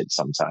granted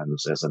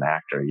sometimes as an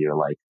actor. You're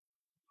like,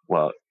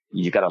 well,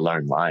 you got to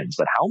learn lines,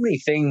 but how many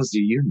things do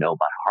you know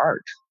by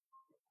heart?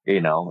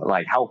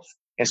 Like how,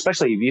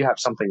 especially if you have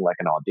something like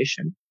an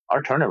audition,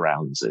 our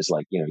turnarounds is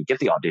like, you get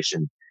the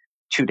audition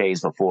 2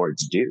 days before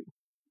it's due,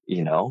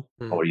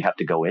 or you have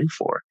to go in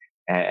for.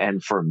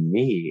 And for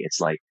me, it's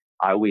like,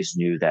 I always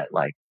knew that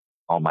like,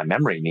 oh, my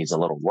memory needs a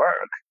little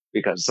work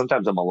because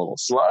sometimes I'm a little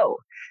slow,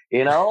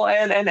 and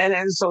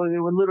so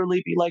it would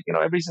literally be like,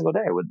 every single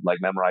day I would like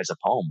memorize a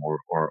poem or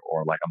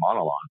like a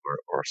monologue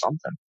or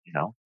something,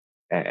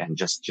 and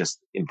just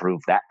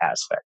improve that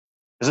aspect.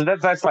 So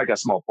that's like a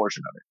small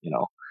portion of it,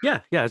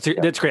 Yeah,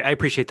 that's great. I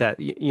appreciate that.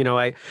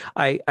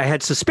 I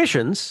had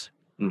suspicions,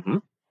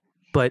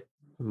 but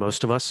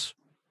most of us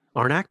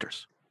aren't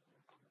actors.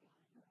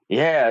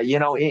 Yeah,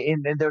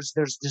 and there's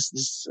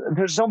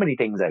so many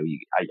things that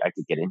I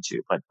could get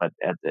into, but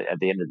at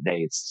the end of the day,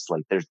 it's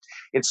like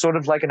it's sort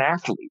of like an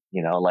athlete,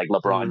 like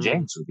LeBron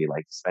James would be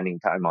like spending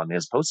time on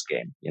his post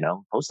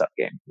up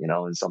game,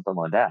 and something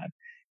like that.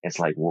 It's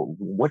like, well,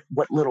 what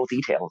little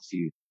details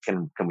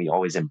can we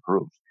always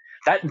improve?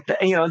 That,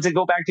 to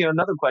go back to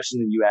another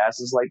question that you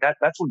asked is like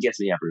that's what gets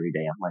me every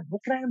day. I'm like,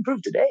 what can I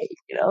improve today?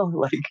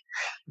 Like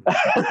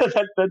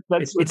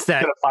that's it's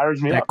that kind of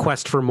fires me that up.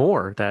 quest for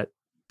more, that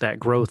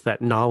growth,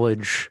 that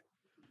knowledge.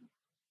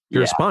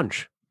 You're a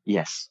sponge.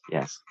 Yes.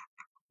 Yeah,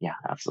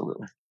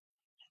 absolutely.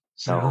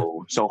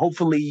 So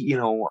hopefully,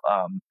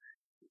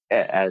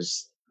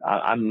 as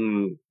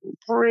I'm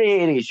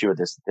pretty sure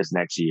this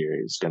next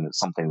year is going to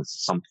something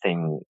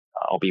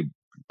I'll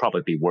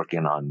probably be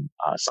working on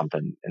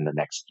something in the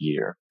next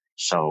year.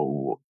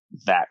 So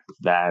that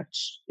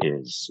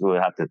is,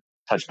 we'll have to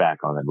touch back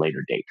on a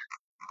later date.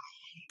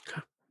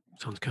 Okay.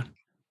 Sounds good.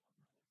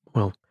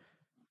 Well,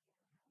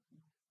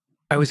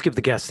 I always give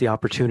the guests the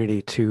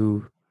opportunity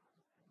to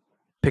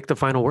pick the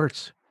final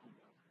words.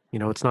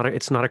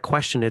 It's not a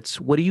question. It's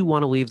what do you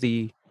want to leave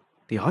the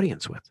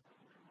audience with?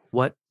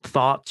 What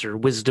thoughts or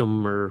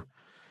wisdom or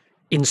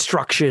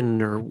instruction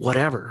or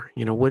whatever?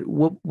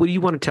 What do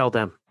you want to tell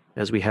them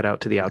as we head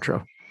out to the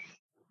outro?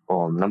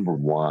 Well, number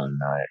one,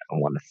 I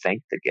want to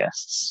thank the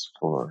guests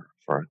for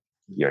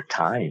your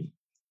time,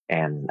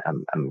 and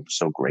I'm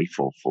so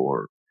grateful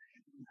for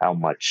how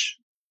much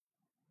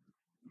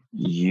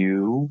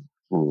you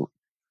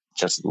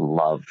just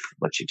love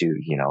what you do.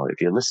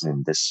 If you're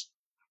listening to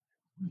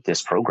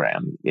this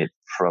program, it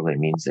probably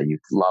means that you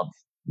love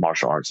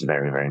martial arts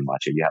very, very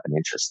much, or you have an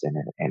interest in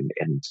it,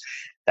 and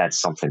that's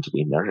something to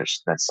be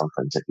nourished. That's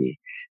something to be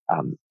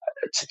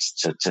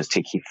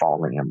to keep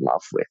falling in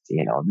love with.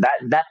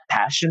 That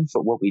passion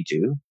for what we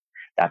do,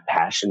 that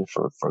passion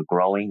for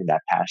growing,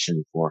 that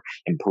passion for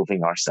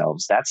improving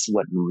ourselves. That's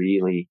what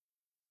really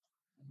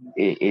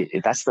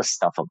that's the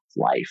stuff of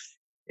life,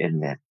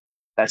 isn't it?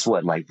 That's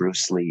what like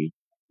Bruce Lee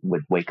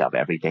would wake up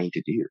every day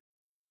to do.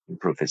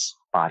 Improve his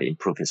body,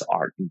 improve his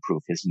art,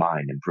 improve his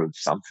mind, improve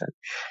something.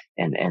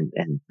 And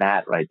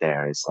that right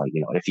there is like,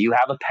 if you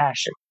have a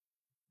passion,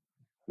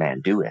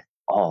 man, do it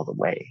all the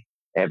way,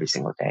 every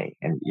single day.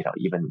 And,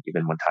 even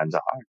when times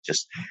are hard,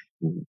 just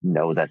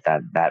know that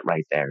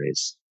right there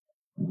is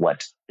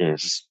what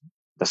is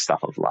the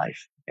stuff of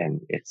life.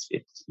 And it's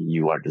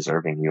you are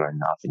deserving, you are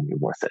enough, and you're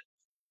worth it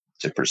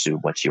to pursue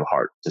what your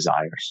heart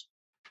desires.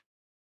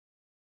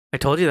 I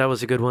told you that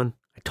was a good one.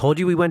 I told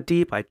you we went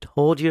deep. I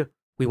told you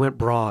we went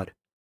broad.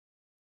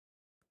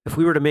 If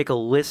we were to make a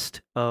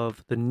list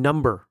of the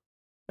number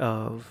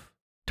of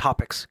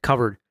topics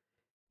covered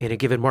in a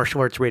given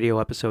martial arts radio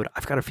episode,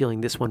 I've got a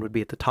feeling this one would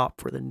be at the top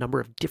for the number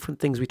of different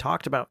things we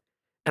talked about.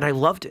 And I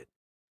loved it.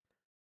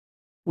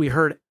 We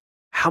heard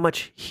how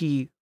much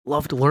he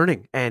loved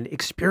learning and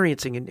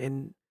experiencing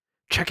and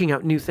checking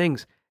out new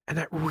things. And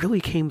that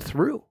really came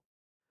through.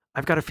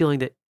 I've got a feeling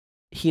that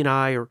he and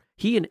I, or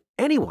he and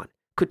anyone,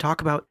 could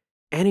talk about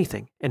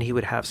anything and he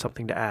would have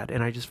something to add.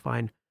 And I just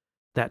find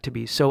that to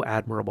be so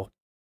admirable.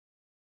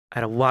 I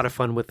had a lot of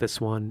fun with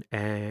this one,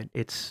 and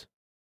it's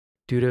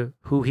due to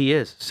who he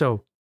is.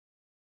 So,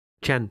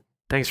 Chen,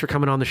 thanks for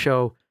coming on the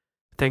show.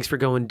 Thanks for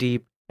going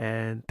deep,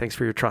 and thanks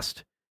for your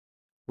trust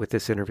with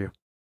this interview.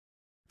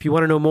 If you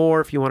want to know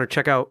more, if you want to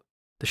check out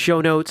the show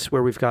notes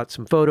where we've got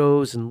some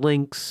photos and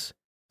links,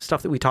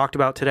 stuff that we talked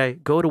about today,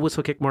 go to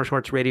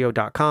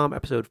whistlekickmartialartsradio.com,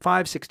 episode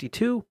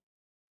 562.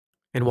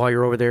 And while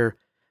you're over there,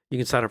 you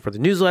can sign up for the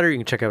newsletter. You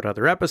can check out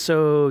other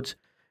episodes.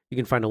 You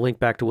can find a link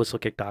back to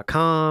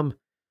whistlekick.com.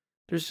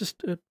 There's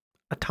just a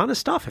ton of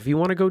stuff if you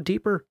want to go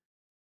deeper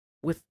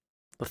with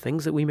the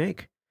things that we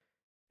make.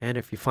 And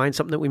if you find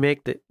something that we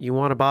make that you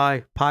want to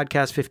buy,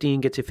 Podcast 15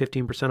 gets you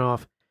 15%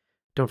 off.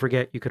 Don't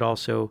forget, you could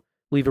also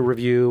leave a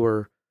review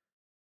or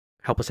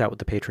help us out with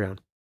the Patreon.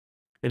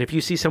 And if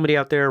you see somebody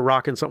out there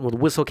rocking something with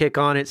Whistlekick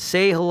on it,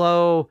 say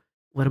hello.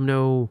 Let them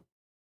know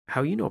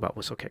how you know about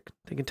Whistlekick.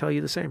 They can tell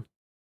you the same.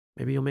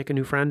 Maybe you'll make a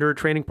new friend or a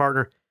training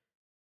partner.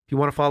 If you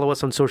want to follow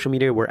us on social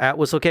media, we're at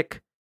Whistlekick.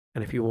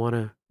 And if you want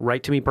to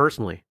write to me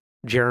personally,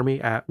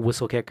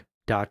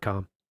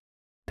 Jeremy@whistlekick.com.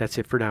 That's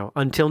it for now.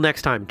 Until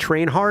next time,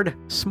 train hard,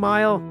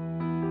 smile,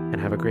 and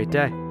have a great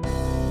day.